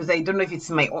because I don't know if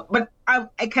it's my own, but I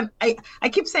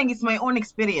keep saying it's my own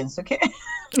experience, okay?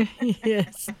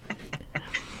 Yes.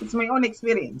 It's my own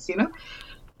experience,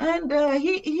 And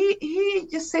he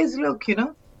just says, look,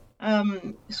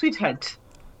 sweetheart,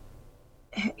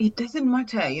 it doesn't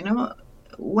matter,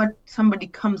 what somebody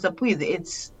comes up with.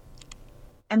 It's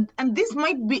and this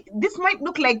might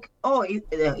look like,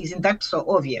 isn't that so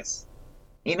obvious?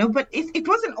 But it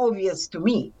wasn't obvious to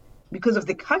me because of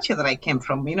the culture that I came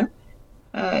from,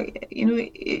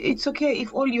 it's okay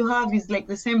if all you have is like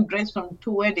the same dress from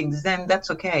 2 weddings, then that's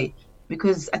okay.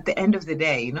 Because at the end of the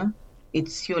day,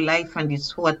 it's your life and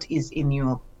it's what is in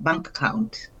your bank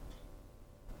account,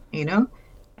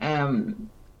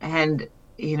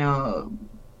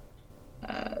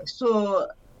 so,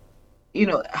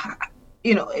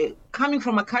 coming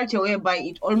from a culture whereby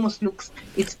it almost looks,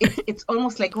 it's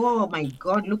almost like, oh my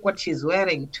God, look what she's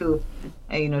wearing to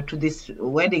this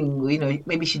wedding,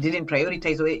 maybe she didn't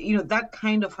prioritize, or, that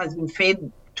kind of has been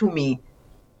fed to me,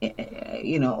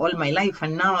 all my life.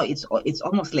 And now it's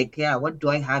almost like, what do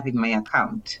I have in my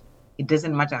account? It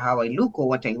doesn't matter how I look or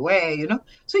what I wear,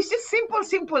 So it's just simple.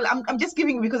 I'm just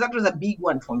giving, because that was a big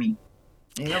one for me.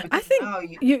 I think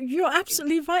you're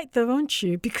absolutely right there, aren't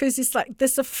you? Because it's like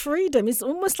there's a freedom. It's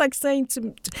almost like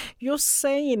you're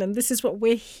saying, and this is what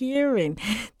we're hearing,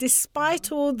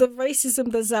 despite all the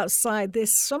racism that's outside,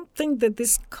 there's something that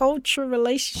this cultural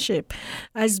relationship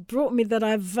has brought me that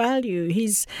I value.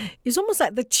 It's almost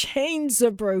like the chains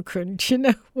are broken. Do you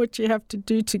know what you have to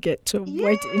do to get to a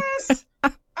wedding?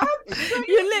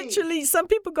 You literally, some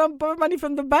people go and borrow money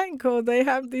from the bank, or they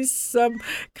have this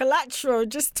collateral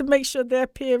just to make sure they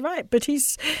appear right. But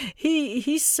he's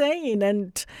saying,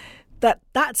 and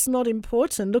that's not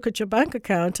important. Look at your bank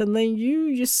account, and then you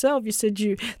yourself, you said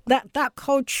that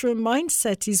cultural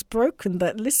mindset is broken.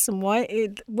 That listen,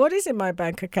 what is in my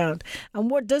bank account,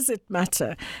 and what does it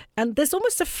matter? And there's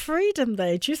almost a freedom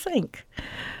there. Do you think?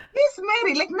 Yes,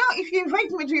 Mary. Like now, if you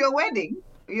invite me to your wedding,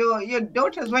 your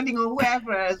daughter's wedding or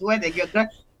whoever's wedding,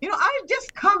 I'll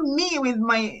just come me with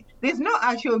my. There's no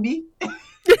Ashobi.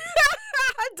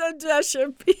 I don't do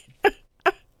Ashobi.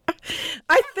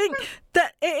 I think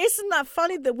that isn't that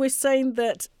funny that we're saying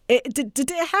that.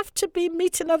 Did it have to be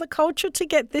meet another culture to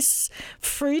get this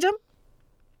freedom?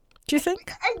 Do you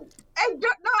think? I don't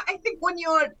know. I think when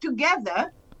you're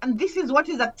together and this is what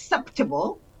is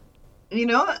acceptable,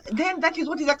 then that is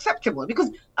what is acceptable.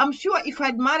 Because I'm sure if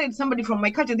I'd married somebody from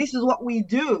my culture, this is what we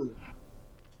do.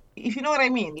 If you know what I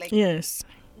mean. Like, yes.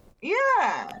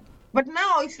 Yeah. But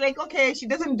now it's like, okay, she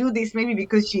doesn't do this maybe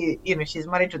because she's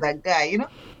married to that guy,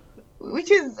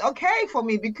 which is okay for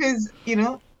me because,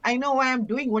 I know why I'm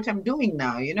doing what I'm doing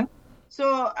now,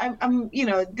 So I'm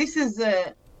this is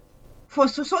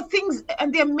so things,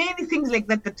 and there are many things like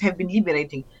that have been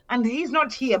liberating. And he's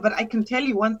not here, but I can tell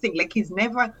you one thing, like he's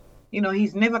never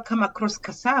come across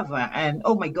cassava, and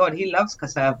oh my God, he loves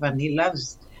cassava and he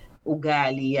loves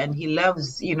ugali and he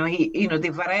loves,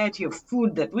 the variety of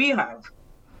food that we have,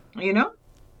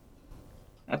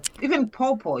 even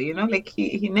pawpaw, like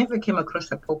he never came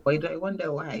across a pawpaw. I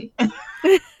wonder why.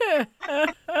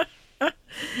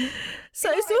 So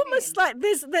it's almost like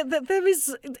there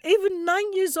is, even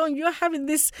 9 years on, you're having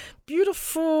this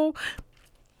beautiful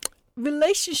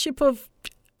relationship of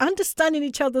understanding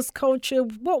each other's culture,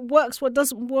 what works, what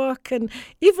doesn't work, and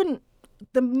even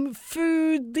the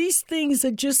food. These things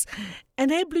are just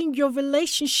enabling your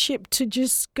relationship to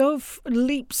just go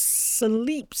leaps and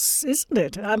leaps, isn't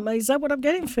it? Is that what I'm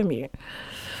getting from you?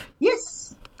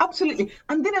 Yes, absolutely.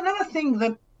 And then another thing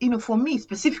that, for me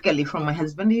specifically from my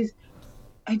husband is,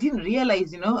 I didn't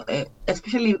realize,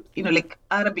 especially, like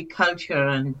Arabic culture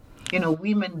and,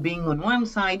 women being on one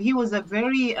side. He was a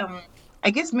very,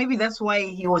 I guess maybe that's why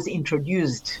he was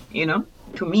introduced,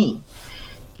 to me.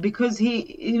 Because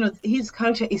his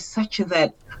culture is such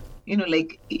that,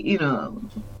 you're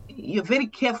very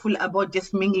careful about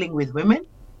just mingling with women,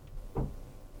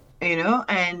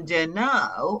 and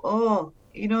now,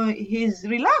 he's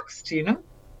relaxed,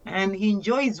 and he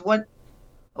enjoys what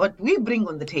we bring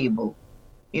on the table.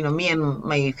 Me and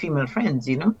my female friends,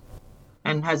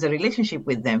 and has a relationship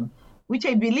with them, which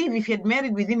I believe if he had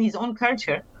married within his own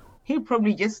culture, he'll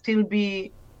probably just still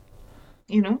be,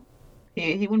 he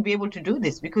wouldn't be able to do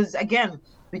this because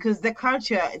the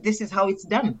culture, this is how it's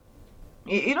done.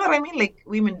 You know what I mean? Like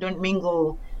women don't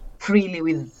mingle freely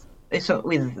with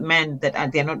men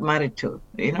that they're not married to,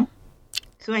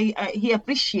 So he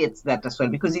appreciates that as well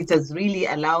because it has really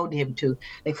allowed him to,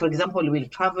 like, for example, we'll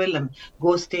travel and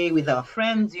go stay with our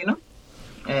friends,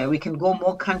 we can go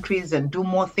more countries and do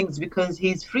more things because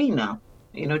he's free now,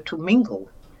 to mingle,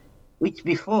 which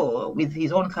before with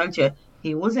his own culture,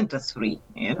 he wasn't as free,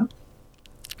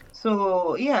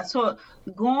 So, yeah, so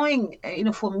going,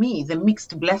 for me, the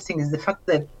mixed blessing is the fact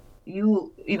that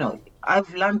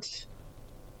I've learned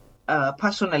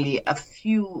personally a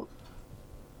few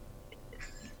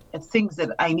things that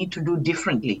I need to do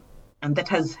differently, and that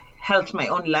has helped my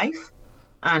own life,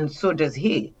 and so does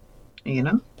he,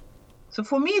 So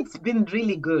for me, it's been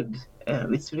really good.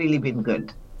 It's really been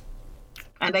good.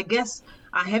 And I guess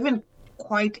I haven't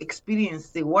quite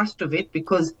experienced the worst of it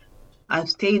because I've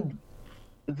stayed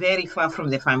very far from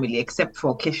the family, except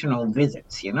for occasional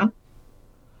visits,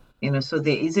 so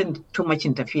there isn't too much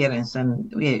interference,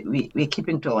 and we're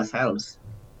keeping to ourselves.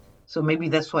 So maybe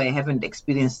that's why I haven't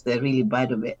experienced the really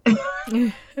bad of it.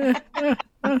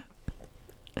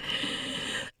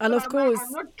 And of course,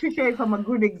 I'm not too sure if I'm a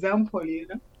good example,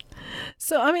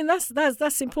 So I mean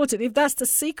that's important. If that's the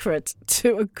secret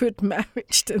to a good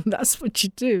marriage, then that's what you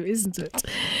do, isn't it?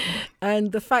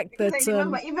 And the fact that I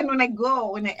remember even when I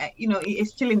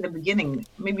it's still in the beginning.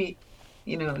 Maybe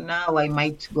now I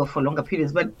might go for longer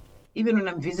periods, but even when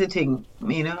I'm visiting,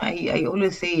 I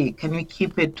always say, can we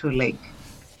keep it to like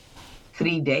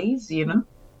 3 days,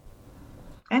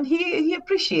 and he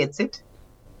appreciates it,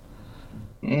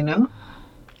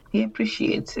 he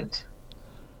appreciates it.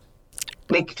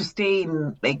 Like to stay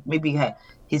in like maybe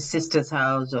his sister's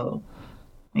house or,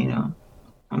 I'm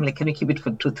like, can we keep it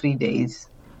for 2-3 days?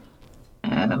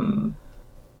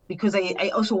 Because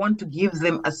I also want to give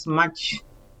them as much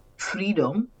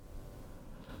freedom,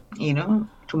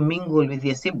 to mingle with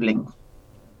their siblings.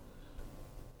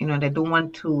 And I don't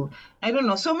want to, I don't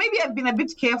know. So maybe I've been a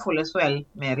bit careful as well,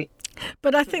 Mary.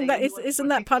 But I think that isn't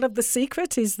that part of the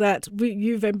secret is that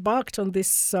you've embarked on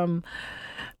this,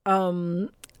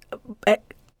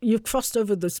 you've crossed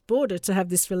over this border to have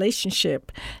this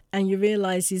relationship, and you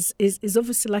realize is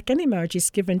obviously like any marriage, is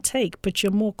give and take, but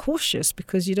you're more cautious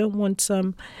because you don't want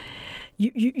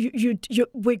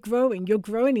you're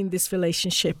growing in this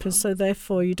relationship, and so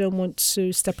therefore you don't want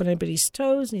to step on anybody's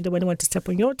toes, and you don't want to step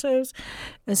on your toes,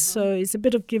 and so it's a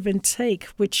bit of give and take,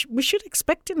 which we should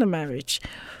expect in a marriage.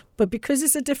 But because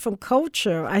it's a different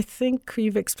culture, I think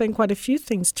you've explained quite a few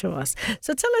things to us.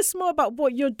 So tell us more about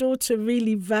what your daughter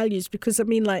really values, because I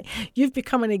mean, like, you've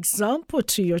become an example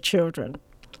to your children.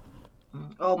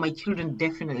 Oh, my children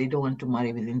definitely don't want to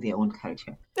marry within their own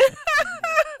culture.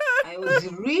 I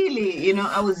was really,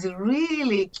 I was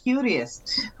really curious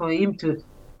for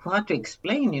her to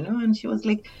explain, and she was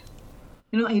like,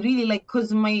 I really like,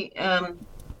 because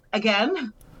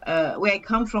again, where I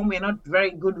come from, we're not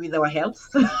very good with our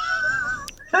health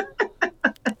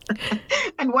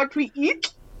and what we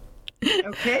eat.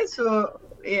 Okay, so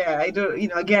yeah, I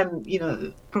don't, again,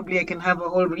 probably I can have a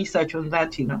whole research on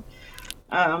that,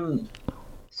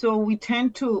 So we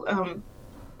tend to,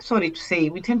 sorry to say,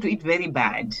 we tend to eat very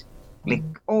bad, like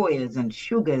oils and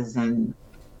sugars and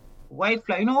white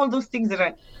flour, all those things that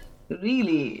are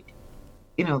really,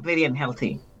 very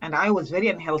unhealthy. And I was very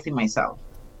unhealthy myself,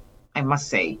 I must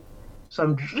say. So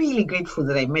I'm really grateful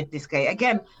that I met this guy.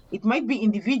 Again, it might be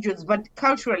individuals, but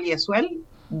culturally as well.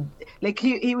 Like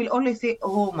he will always say,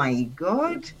 "Oh my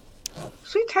God,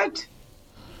 sweetheart,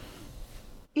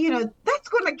 that's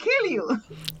gonna kill you."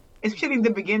 Especially in the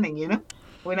beginning,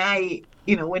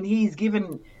 when he's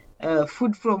given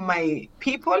food from my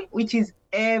people, which is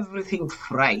everything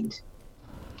fried,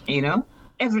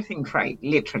 everything fried,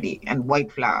 literally, and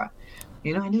white flour,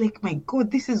 and like, my God,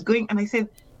 this is going. And I said,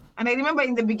 and I remember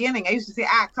in the beginning, I used to say,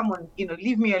 come on,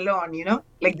 leave me alone,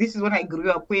 like this is what I grew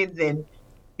up with, and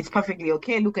it's perfectly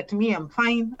okay. Look at me, I'm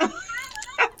fine.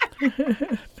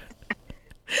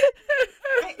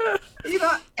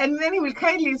 And then he will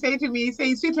kindly say to me,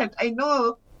 "Sweetheart, I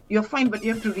know you're fine, but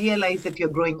you have to realize that you're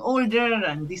growing older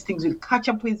and these things will catch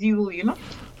up with you,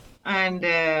 And,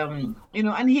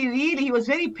 and he was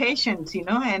very patient,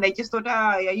 and I just thought,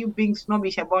 are you being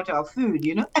snobbish about our food,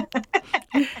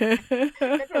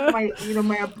 That was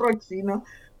my approach,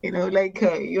 like,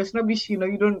 you're snobbish,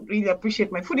 you don't really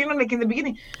appreciate my food, like in the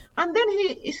beginning. And then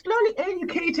he slowly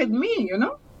educated me,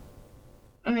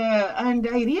 and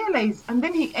I realized, and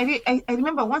then I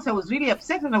remember once I was really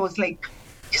upset, and I was like,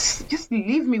 just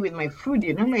leave me with my food,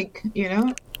 like,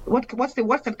 what's the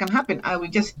worst that can happen? I will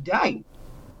just die.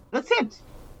 That's it,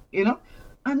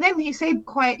 And then he said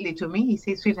quietly to me, he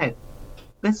said, "Sweetheart,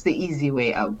 that's the easy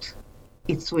way out.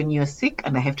 It's when you're sick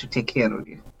and I have to take care of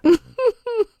you."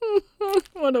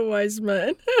 What a wise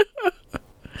man.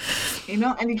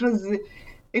 And it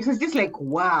was just like,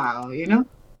 wow,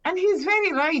 And he's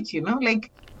very right,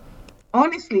 like,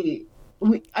 honestly,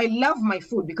 I love my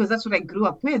food because that's what I grew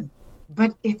up with,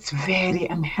 but it's very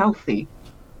unhealthy.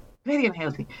 Very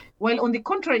unhealthy. While on the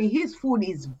contrary, his food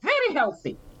is very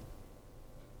healthy.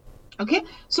 Okay?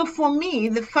 So for me,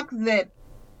 the fact that,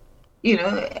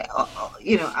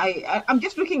 I'm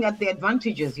just looking at the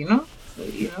advantages,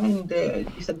 and the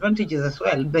disadvantages as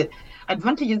well. But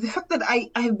advantages, the fact that I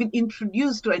have been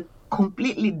introduced to a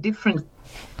completely different,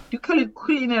 you call it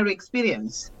culinary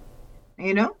experience,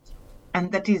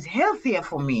 and that is healthier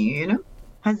for me,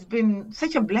 has been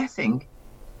such a blessing.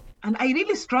 And I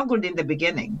really struggled in the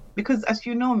beginning because, as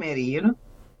you know, Mary,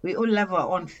 we all love our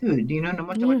own food, no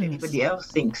matter what anybody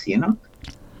else thinks,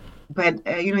 But,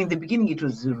 in the beginning, it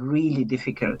was really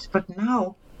difficult. But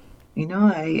now,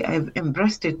 I've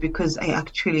embraced it because I've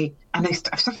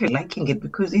started liking it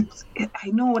because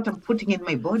I know what I'm putting in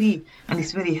my body and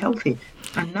it's very healthy.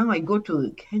 And now I go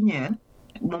to Kenya,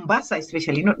 Mombasa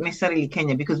especially, not necessarily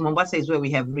Kenya, because Mombasa is where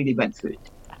we have really bad food,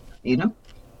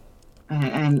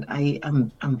 And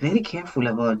I'm very careful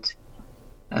about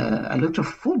a lot of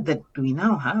food that we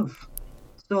now have.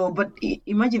 So, but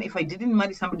imagine if I didn't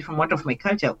marry somebody from out of my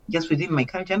culture, just within my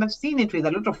culture, and I've seen it with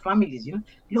a lot of families,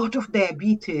 lot of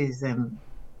diabetes and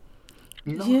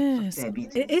lots of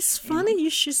diabetes. It's funny you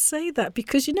should say that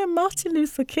because, Martin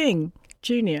Luther King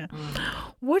Jr.,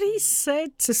 what he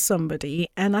said to somebody,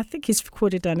 and I think he's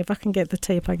recorded down, if I can get the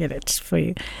tape, I get it for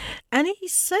you. And he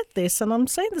said this, and I'm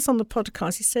saying this on the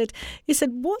podcast, he said,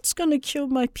 what's going to kill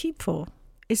my people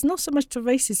is not so much the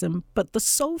racism, but the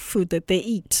soul food that they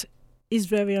eat is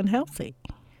very unhealthy.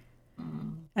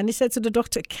 And he said to the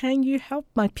doctor, "Can you help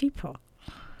my people?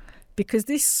 Because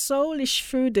this soulish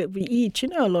food that we eat,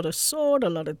 a lot of salt, a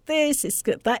lot of this,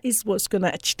 that is what's going to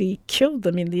actually kill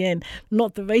them in the end,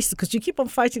 not the racism. Because you keep on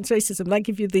fighting racism, that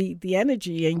give you the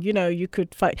energy and, you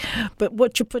could fight. But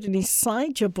what you're putting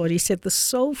inside your body," he said, the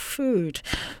soul food,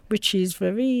 which is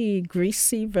very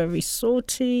greasy, very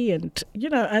salty and,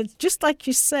 just like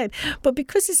you said. But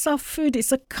because it's our food,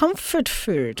 it's a comfort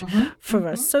food for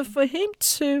us. So for him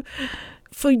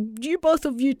for you, both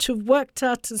of you, to have worked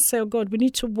out and say, "Oh God, we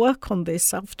need to work on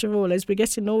this. After all, as we're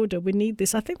getting older, we need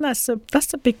this." I think that's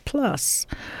a big plus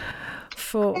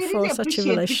for such a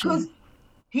relation. Because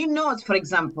he knows, for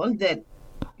example, that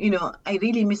I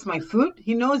really miss my food.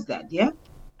 He knows that, yeah,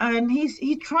 and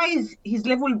he tries his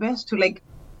level best to make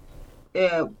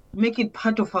it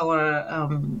part of our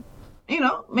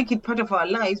make it part of our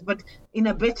lives, but in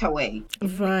a better way.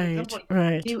 Right,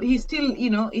 right. He still,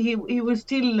 he was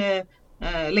still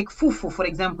like fufu, for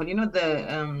example.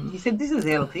 He said this is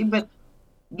healthy, but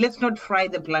let's not fry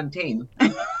the plantain.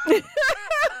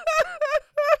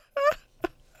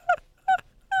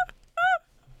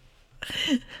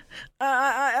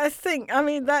 I think, I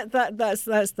mean, that's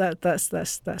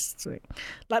sweet.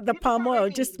 Like the palm oil,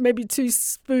 just maybe 2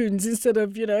 spoons instead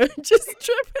of, just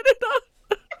dripping it up.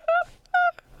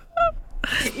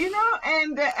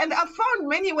 And I've found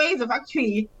many ways of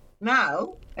actually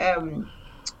now,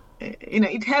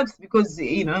 it helps because,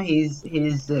 he's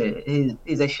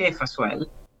a chef as well.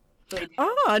 So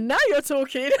now you're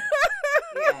talking.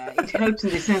 Yeah, it helps in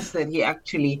the sense that he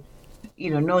actually,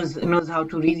 knows how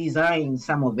to redesign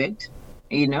some of it,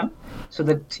 so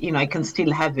that, I can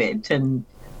still have it and,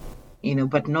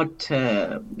 but not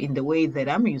in the way that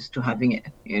I'm used to having it,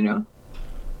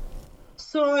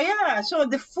 So, so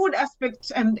the food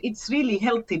aspect, and it's really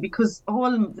healthy because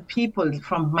all the people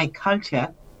from my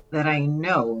culture that I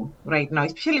know right now,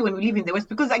 especially when we live in the West,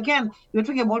 because again, we're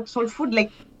talking about soul food,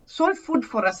 like soul food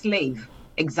for a slave,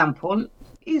 example,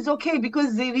 is okay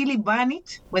because they really burn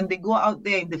it when they go out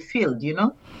there in the field,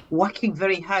 working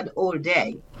very hard all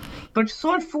day. But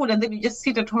soul food, and then you just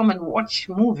sit at home and watch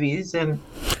movies and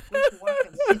go to work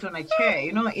and sit on a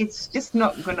chair, it's just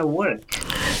not going to work.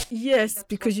 Yes,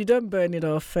 because you don't burn it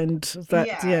off, and that.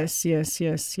 Yeah.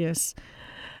 Yes.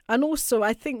 And also,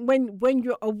 I think when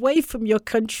you're away from your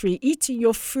country, eating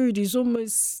your food is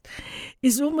almost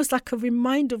like a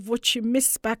reminder of what you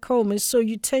miss back home. And so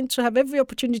you tend to have every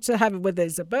opportunity to have it, whether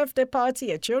it's a birthday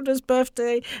party, a children's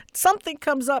birthday, something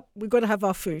comes up, we've got to have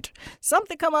our food.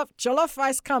 Something come up, jollof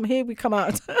rice come, here we come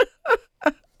out.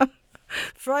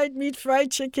 Fried meat,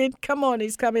 fried chicken, come on,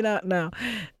 it's coming out now.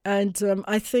 And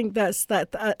I think that's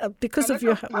because of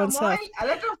your one's health.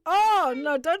 Oh,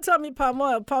 no, don't tell me palm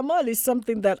oil. Palm oil is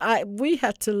something that we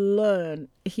had to learn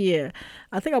here.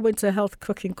 I think I went to a health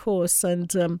cooking course,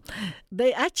 and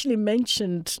they actually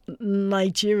mentioned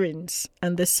Nigerians,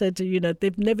 and they said,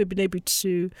 they've never been able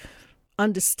to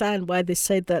understand why they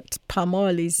say that palm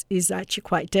oil is actually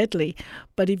quite deadly.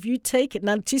 But if you take it,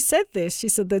 now she said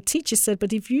the teacher said,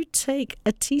 but if you take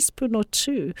a teaspoon or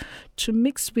 2 to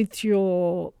mix with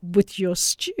your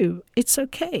stew, it's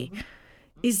okay.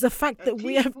 Is the fact that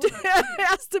we have to, it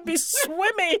has to be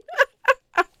swimming.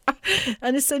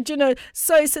 And he said,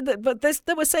 so he said that, but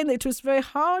they were saying that it was very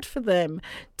hard for them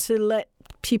to let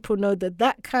people know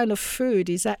that kind of food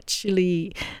is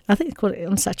actually, I think they call it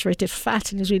unsaturated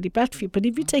fat, and is really bad for you. But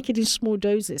if you take it in small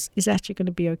doses, it's actually going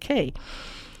to be okay.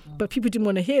 But people didn't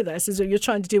want to hear that. It says, you're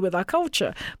trying to deal with our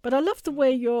culture. But I love the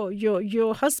way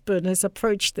your husband has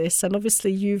approached this, and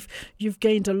obviously you've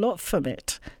gained a lot from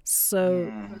it.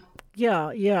 So.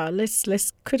 Yeah.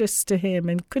 Let's kudos to him,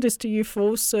 and kudos to you for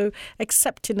also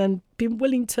accepting and being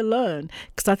willing to learn,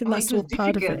 because I think that's all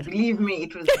part of it. Believe me,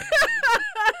 it was.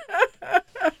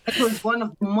 It was one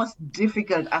of the most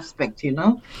difficult aspects,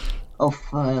 of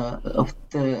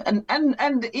the and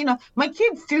my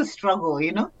kids still struggle,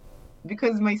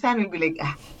 because my son will be like,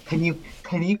 can you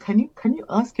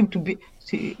ask him to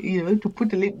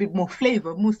put a little bit more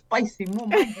flavor, more spicy, more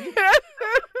Maggi.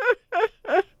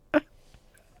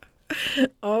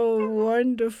 Oh,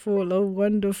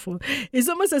 wonderful. It's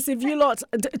almost as if you lot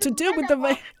to deal with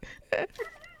the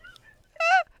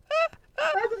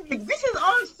this is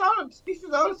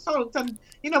all salt, and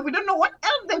we don't know what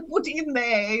else they put in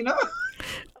there,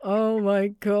 Oh my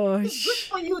gosh. It's good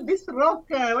for you, this rock,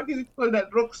 what is it called,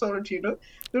 that rock salt, not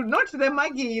the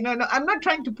Maggi, I'm not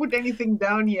trying to put anything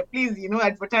down here, please,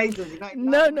 advertisers,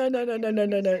 No.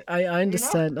 I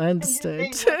understand.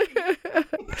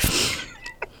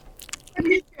 And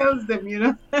he tells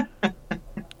them,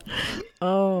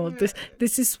 Oh, this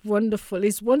is wonderful.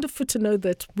 It's wonderful to know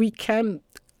that we can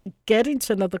get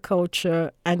into another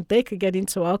culture and they could get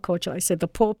into our culture. Like I said, the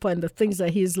pauper and the things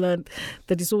that he's learned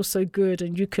that is also good,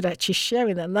 and you could actually share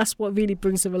in that. And that's what really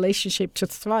brings a relationship to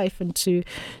thrive and to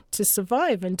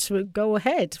survive and to go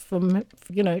ahead from,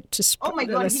 to oh my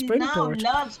God, he now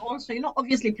loves also,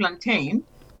 obviously plantain.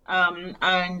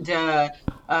 The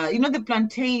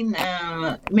plantain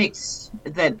mix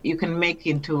that you can make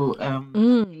into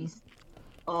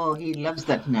oh, he loves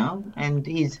that now, and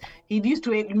he used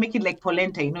to make it like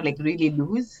polenta, like really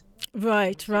loose.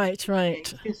 Right.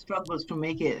 He struggles to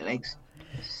make it like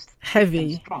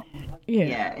heavy. Strong.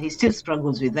 Yeah, he still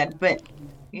struggles with that, but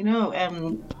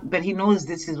but he knows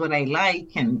this is what I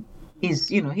like, and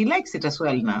he likes it as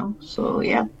well now. So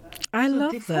yeah, I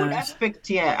love the that food aspect.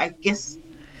 Yeah, I guess.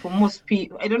 For most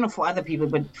people, I don't know for other people,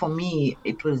 but for me,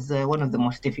 it was one of the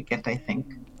most difficult, I think.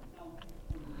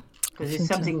 because it's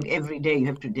something every day you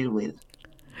have to deal with.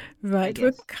 Right,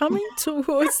 we're coming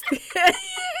towards the end.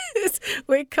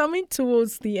 We're coming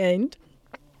towards the end.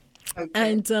 Okay.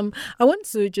 And I want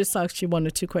to just ask you one or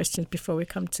two questions before we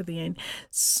come to the end.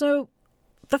 So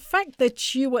the fact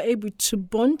that you were able to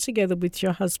bond together with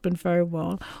your husband very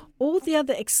well, all the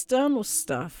other external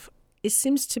stuff, it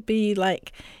seems to be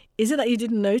like, is it that you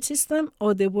didn't notice them,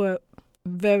 or they were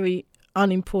very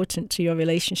unimportant to your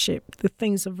relationship? The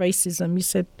things of racism, you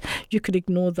said you could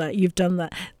ignore that, you've done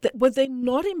that. Were they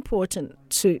not important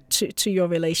to your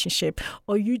relationship,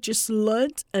 or you just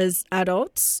learned as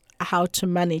adults how to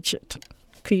manage it?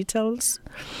 Could you tell us?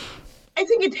 I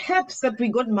think it helps that we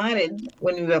got married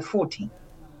when we were 40.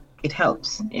 It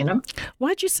helps, you know.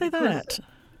 Why'd you say that?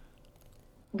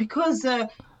 Because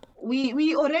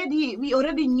we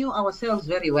already knew ourselves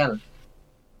very well.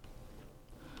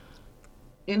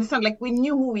 You understand? Like, we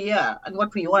knew who we are and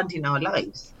what we want in our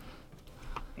lives,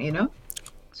 you know.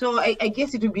 So I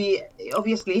guess it would be,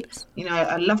 obviously, you know,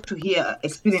 I love to hear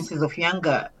experiences of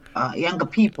younger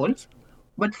people,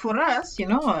 but for us, you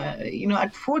know,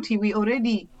 at 40 we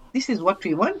already, this is what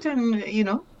we want, and you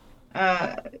know,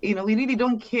 we really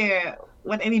don't care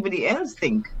what anybody else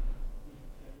think,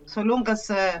 so long as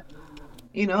as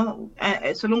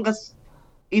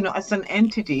as an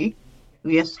entity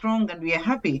we are strong and we are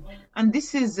happy. And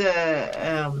this is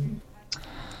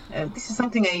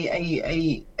something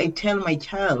I tell my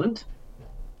child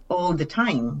all the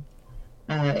time,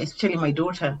 especially my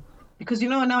daughter, because, you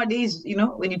know, nowadays, you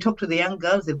know, when you talk to the young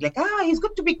girls, they're like, he's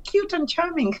got to be cute and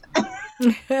charming.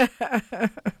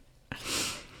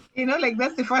 You know, like,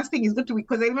 that's the first thing, he's got to be,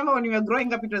 because I remember when we were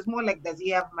growing up, it was more like, does he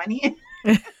have money?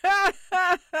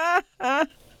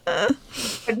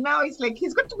 But now it's like,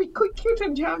 he's got to be cute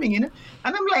and charming, you know.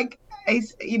 And I'm like, I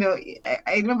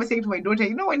remember saying to my daughter,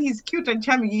 you know, when he's cute and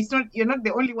charming, you're not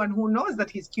the only one who knows that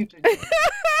he's cute and charming.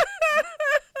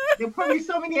 There are probably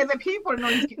so many other people know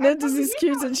he's cute. Notice he's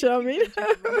cute and charming.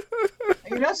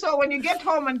 You know, so when you get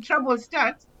home and trouble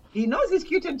starts, he knows he's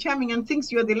cute and charming and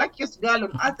thinks you're the luckiest girl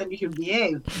on earth and you should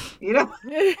behave, you know.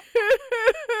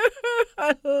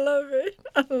 I love it.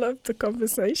 I love the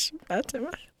conversation,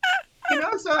 Fatima. You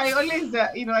know, so I always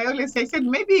say,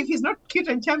 maybe if he's not cute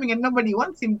and charming and nobody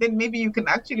wants him, then maybe you can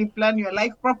actually plan your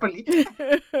life properly.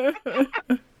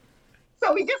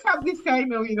 So we just have this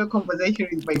kind of, you know, conversation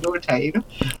with my daughter, you know.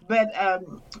 But,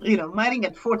 you know, marrying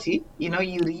at 40, you know,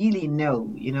 you really know,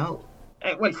 you know,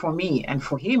 well, for me and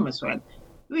for him as well,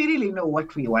 we really know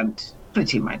what we want,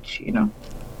 pretty much, you know.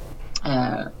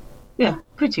 Yeah,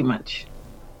 pretty much.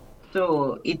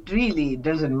 So it really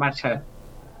doesn't matter,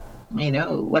 you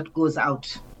know, what goes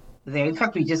out there. In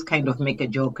fact, we just kind of make a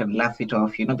joke and laugh it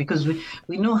off, you know, because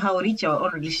we know how rich our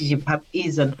own relationship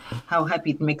is and how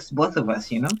happy it makes both of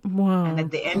us, you know. Wow. And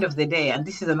at the end of the day, and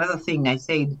this is another thing I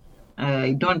said,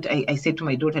 I said to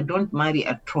my daughter, don't marry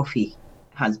a trophy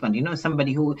husband, you know,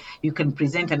 somebody who you can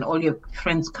present and all your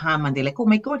friends come and they're like, oh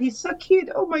my God, he's so cute.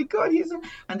 Oh my God,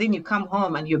 and then you come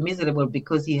home and you're miserable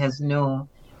because he has no,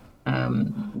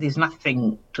 there's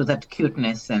nothing to that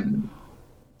cuteness and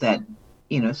that,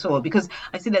 you know. So because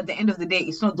I said at the end of the day,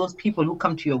 it's not those people who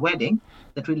come to your wedding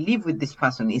that will live with this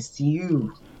person. It's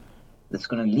you that's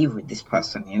going to live with this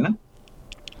person, you know.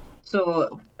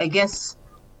 So I guess,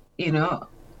 you know,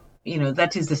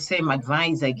 that is the same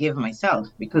advice I gave myself,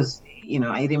 because, you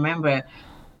know, I remember,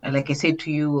 like I said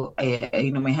to you,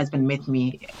 you know, my husband met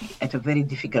me at a very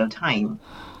difficult time,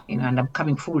 you know, and I'm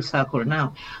coming full circle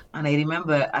now. And I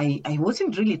remember I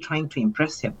wasn't really trying to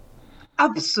impress him.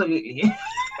 Absolutely.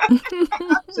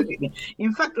 Absolutely.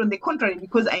 In fact, on the contrary,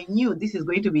 because I knew this is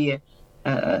going to be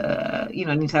an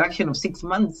interaction of 6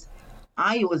 months,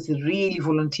 I was really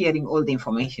volunteering all the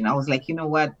information. I was like, you know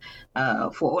what,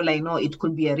 for all I know, it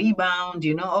could be a rebound,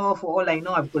 you know, or for all I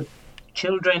know, I've got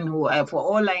children who, for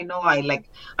all I know,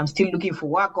 I'm still looking for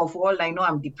work, or for all I know,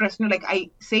 I'm depressed. You know, like, I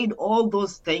said all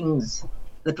those things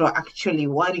that were actually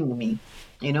worrying me,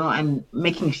 you know, and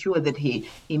making sure that he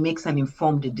makes an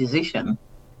informed decision,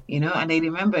 you know. And I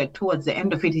remember towards the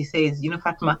end of it, he says, you know,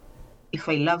 Fatma, if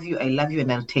I love you,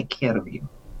 and I'll take care of you,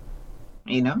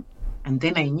 you know. And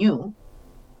then I knew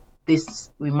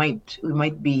we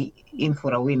might be in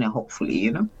for a winner, hopefully,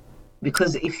 you know,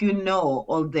 because if you know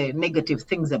all the negative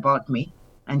things about me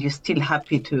and you're still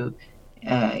happy to,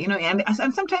 you know, and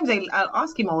sometimes I'll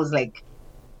ask him, I was like,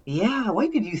 yeah, why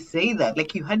did you say that?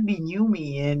 Like, you hardly knew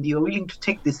me and you're willing to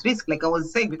take this risk, like I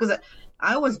was saying, because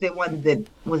I was the one that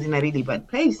was in a really bad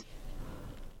place.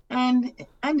 And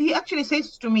he actually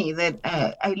says to me that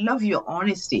I love your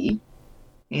honesty,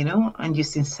 you know, and your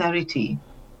sincerity,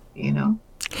 you know.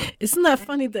 Isn't that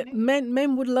funny that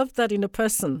men would love that in a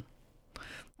person?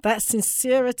 that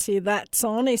sincerity, that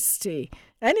honesty.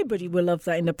 Anybody will love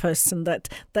that in a person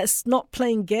that's not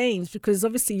playing games, because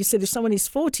obviously you said if someone is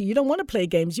 40, you don't want to play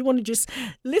games. You want to just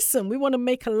listen. We want to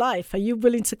make a life. Are you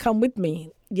willing to come with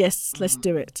me? Yes, let's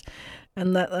do it.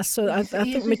 And that's so. I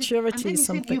think maturity is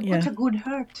something. You've got a good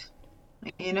heart,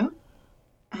 you know,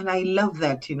 and I love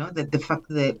that. You know, that the fact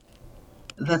that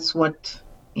that's what,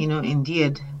 you know,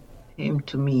 endeared him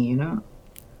to me. You know,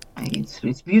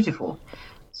 it's beautiful.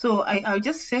 So I'll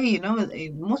just say, you know,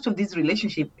 most of these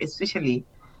relationships, especially,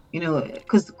 you know,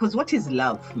 because what is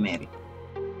love, Mary?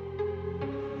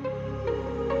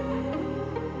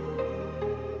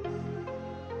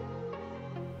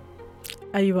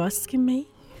 Are you asking me?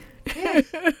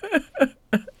 Yes.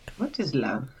 What is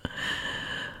love?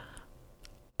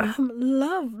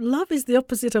 Love is the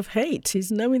opposite of hate.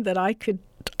 Is knowing that I could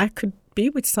be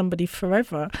with somebody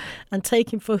forever and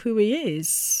take him for who he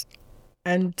is,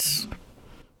 and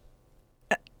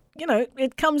you know,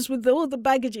 it comes with all the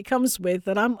baggage it comes with,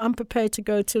 that I'm prepared to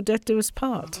go till death do us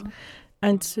part,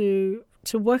 and to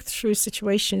work through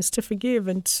situations, to forgive,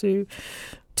 and to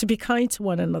be kind to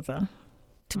one another,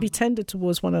 to be tender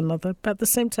towards one another, but at the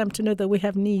same time to know that we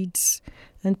have needs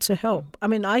and to help. I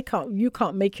mean, you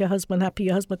can't make your husband happy,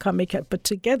 your husband can't make it, but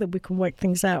together we can work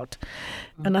things out.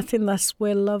 And I think that's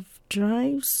where love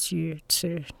drives you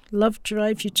to. Love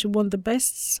drives you to want the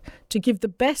best, to give the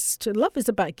best. Love is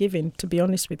about giving, to be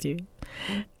honest with you.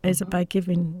 It's about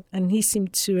giving. And he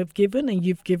seemed to have given, and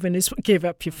you've given is what gave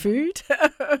up your food.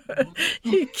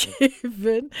 You've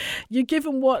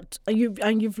given what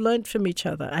you've learned from each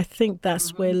other. I think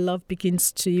that's where love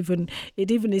begins to even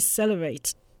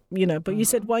accelerate. You know, but you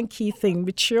said one key thing,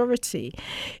 maturity.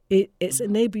 It's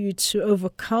enable you to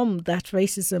overcome that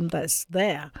racism that's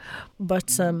there, but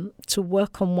to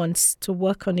work on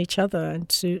each other, and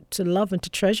to love and to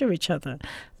treasure each other,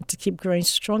 and to keep growing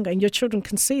stronger. And your children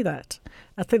can see that.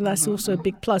 I think that's also a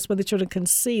big plus, when the children can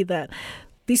see that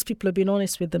these people are being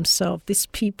honest with themselves. These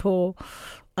people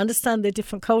understand their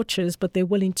different cultures, but they're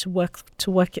willing to work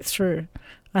it through.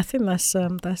 I think that's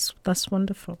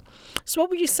wonderful. So what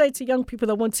would you say to young people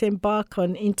that want to embark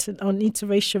on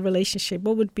interracial relationship?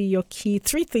 What would be your key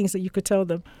 3 things that you could tell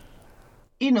them?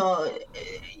 You know,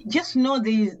 just know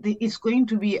it's going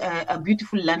to be a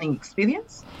beautiful learning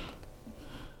experience,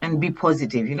 and be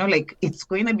positive. You know, like, it's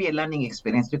going to be a learning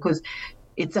experience, because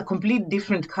it's a complete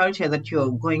different culture that you're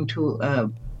going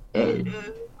to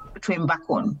embark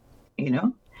on, you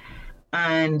know.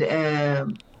 And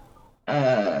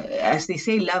as they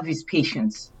say, love is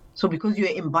patience. So because you're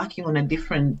embarking on a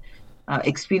different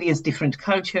experience, different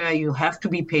culture, you have to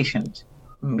be patient,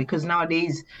 because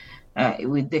nowadays,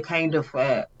 with the kind of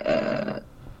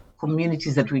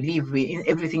communities that we live with,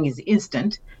 everything is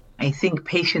instant. I think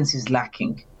patience is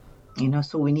lacking, you know.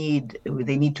 So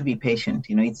they need to be patient.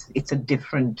 You know, it's a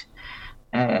different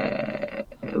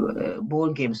ball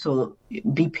game. So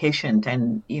be patient,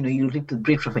 and you know, you'll reap the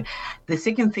bread of it. The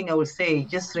second thing I would say,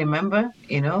 just remember,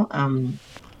 you know,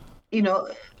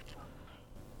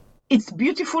 it's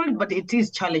beautiful, but it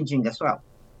is challenging as well.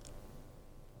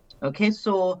 Okay,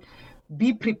 so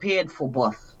be prepared for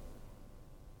both.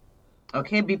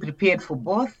 Okay, be prepared for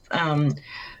both.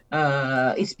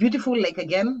 It's beautiful, like,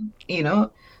 again, you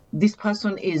know, this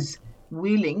person is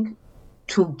willing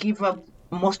to give up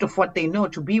most of what they know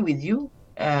to be with you,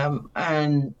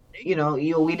 and you know,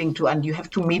 you're willing to, and you have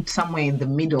to meet somewhere in the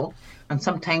middle. And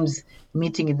sometimes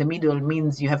meeting in the middle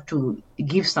means you have to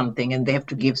give something and they have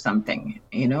to give something,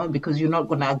 you know, because you're not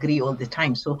going to agree all the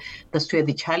time. So that's where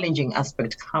the challenging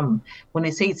aspect come. When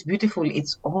I say it's beautiful,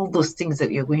 it's all those things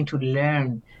that you're going to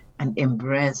learn and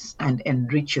embrace and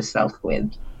enrich yourself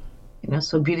with, you know.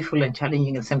 So beautiful and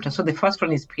challenging at the same time. So the first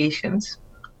one is patience,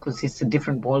 because it's a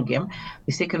different ball game.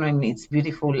 The second one, it's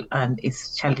beautiful and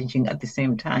it's challenging at the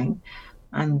same time.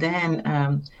 And then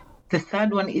the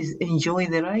third one is enjoy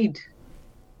the ride.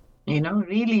 You know,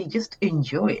 really just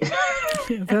enjoy it.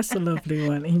 Yeah, that's a lovely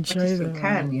one. Enjoy the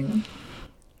ride. You know?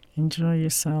 Enjoy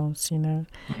yourselves, you know.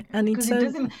 And because it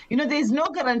doesn't, you know, there's no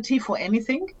guarantee for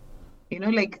anything. You know,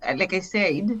 like I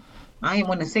said, I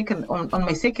am on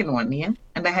my second one, yeah,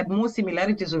 and I had more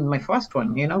similarities with my first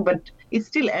one, you know, but it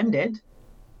still ended.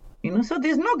 You know, so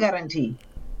there's no guarantee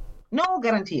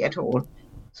at all.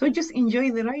 So just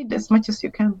enjoy the ride as much as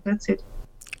you can. That's it.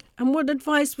 And what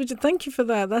advice would you, thank you for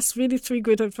that. That's really 3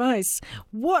 good advice.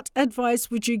 What advice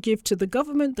would you give to the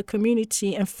government, the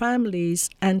community and families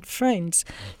and friends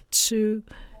to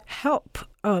help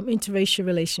interracial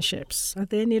relationships? Are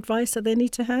there any advice that they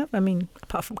need to have? I mean,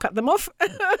 apart from cut them off.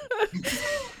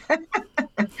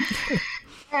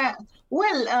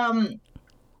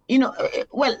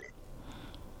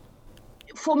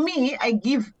 for me, I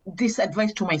give this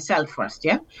advice to myself first,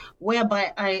 yeah,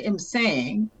 whereby I am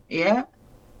saying,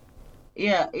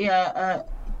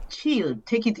 chill,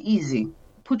 take it easy,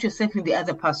 put yourself in the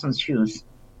other person's shoes.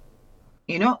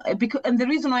 Because, and the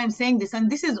reason why I'm saying this, and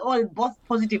this is all both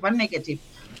positive and negative,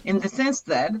 in the sense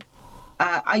that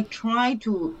I try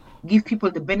to give people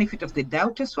the benefit of the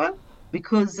doubt as well,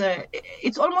 because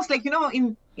it's almost like,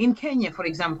 in Kenya, for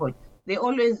example,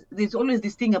 there's always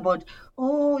this thing about,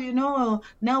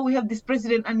 now we have this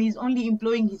president and he's only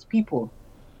employing his people.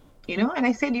 And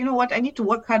I said, you know what, I need to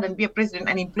work hard and be a president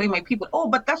and employ my people. Oh,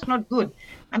 but that's not good.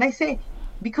 And I say,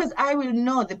 because I will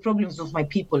know the problems of my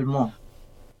people more.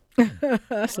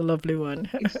 That's a lovely one.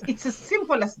 It's as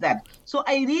simple as that. So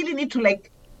I really need to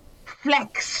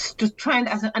flex to try and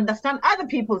understand other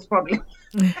people's problems.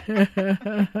 Do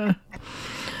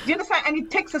you understand? And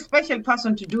it takes a special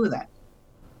person to do that.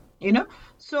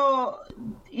 So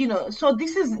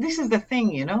this is the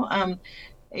thing,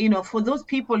 for those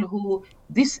people who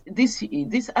this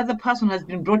other person has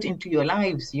been brought into your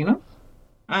lives,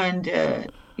 and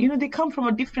they come from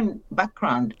a different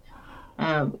background.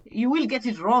 You will get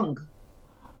it wrong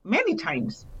many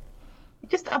times.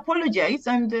 Just apologize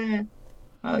and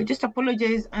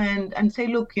say,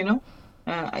 look,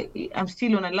 I'm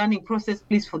still on a learning process.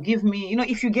 Please forgive me.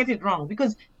 If you get it wrong,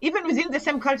 because even within the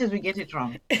same cultures, we get it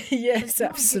wrong. Yes,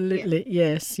 absolutely.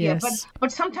 Yes. Yeah,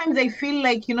 but sometimes I feel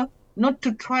like, not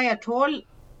to try at all,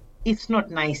 it's not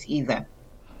nice either.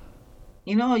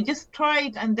 Just try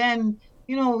it, and then,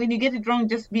 when you get it wrong,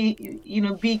 just be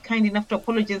kind enough to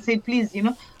apologize and say, please,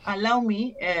 allow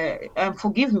me,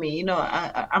 forgive me.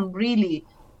 I'm really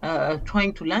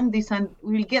trying to learn this, and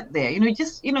we'll get there.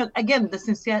 Again,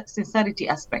 the sincerity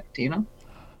aspect.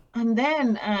 And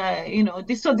then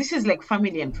this is like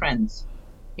family and friends.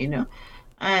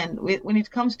 And when it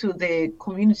comes to the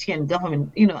community and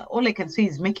government, all I can say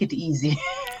is make it easy.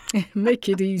 Make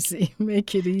it easy.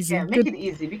 Make it easy. Yeah, make it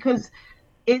easy, because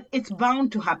it's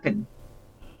bound to happen,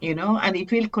 and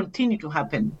it will continue to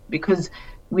happen, because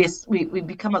we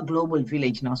become a global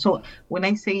village now. So when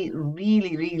I say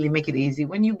really, really make it easy,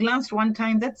 when you glance one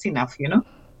time, that's enough,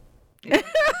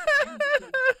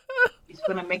 It's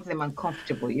going to make them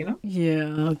uncomfortable,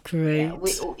 Yeah, great. Yeah,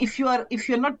 if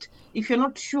you're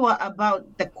not sure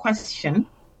about the question,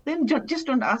 then just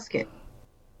don't ask it.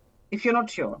 If you're not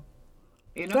sure.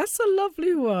 That's a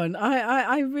lovely one.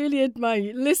 I really admire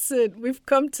you. Listen, we've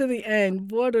come to the end.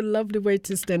 What a lovely way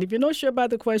to stand. If you're not sure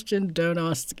about the question, don't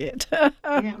ask it.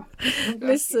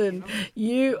 Listen,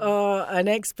 you are an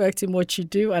expert in what you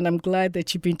do, and I'm glad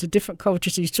that you've been to different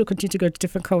cultures. You still continue to go to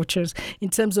different cultures. In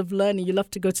terms of learning, you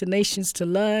love to go to nations to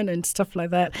learn and stuff like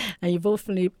that. And you've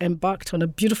often embarked on a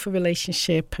beautiful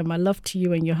relationship. And my love to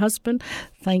you and your husband.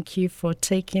 Thank you for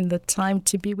taking the time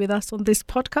to be with us on this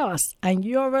podcast. And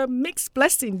you're a mixed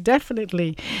blessing,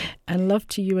 definitely. And love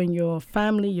to you and your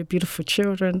family, your beautiful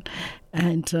children,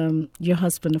 and your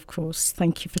husband, of course.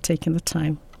 Thank you for taking the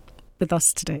time with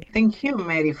us today. Thank you,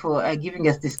 Mary, for giving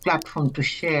us this platform to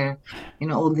share,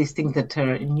 all these things that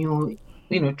are new,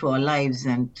 to our lives,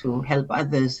 and to help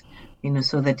others,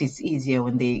 so that it's easier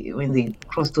when they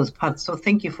cross those paths. So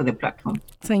thank you for the platform.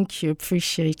 Thank you.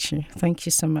 Appreciate you. Thank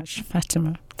you so much,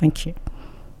 Fatima. Thank you.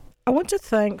 I want to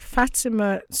thank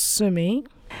Fatima Sumi,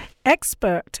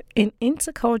 expert in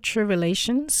intercultural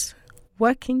relations,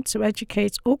 working to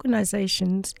educate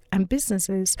organizations and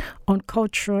businesses on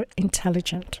cultural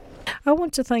intelligence. I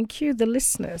want to thank you, the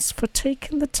listeners, for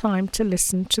taking the time to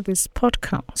listen to this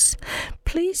podcast.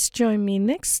 Please join me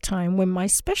next time when my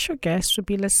special guest will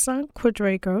be Lasan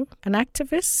Quadrago, an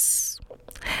activist,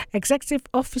 executive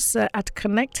officer at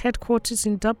Connect headquarters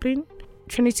in Dublin,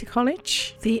 Trinity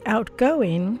College, the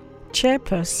outgoing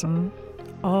chairperson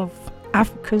of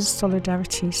Africa's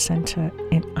Solidarity Centre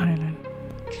in Ireland.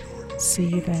 See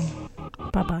you then.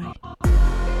 Bye-bye.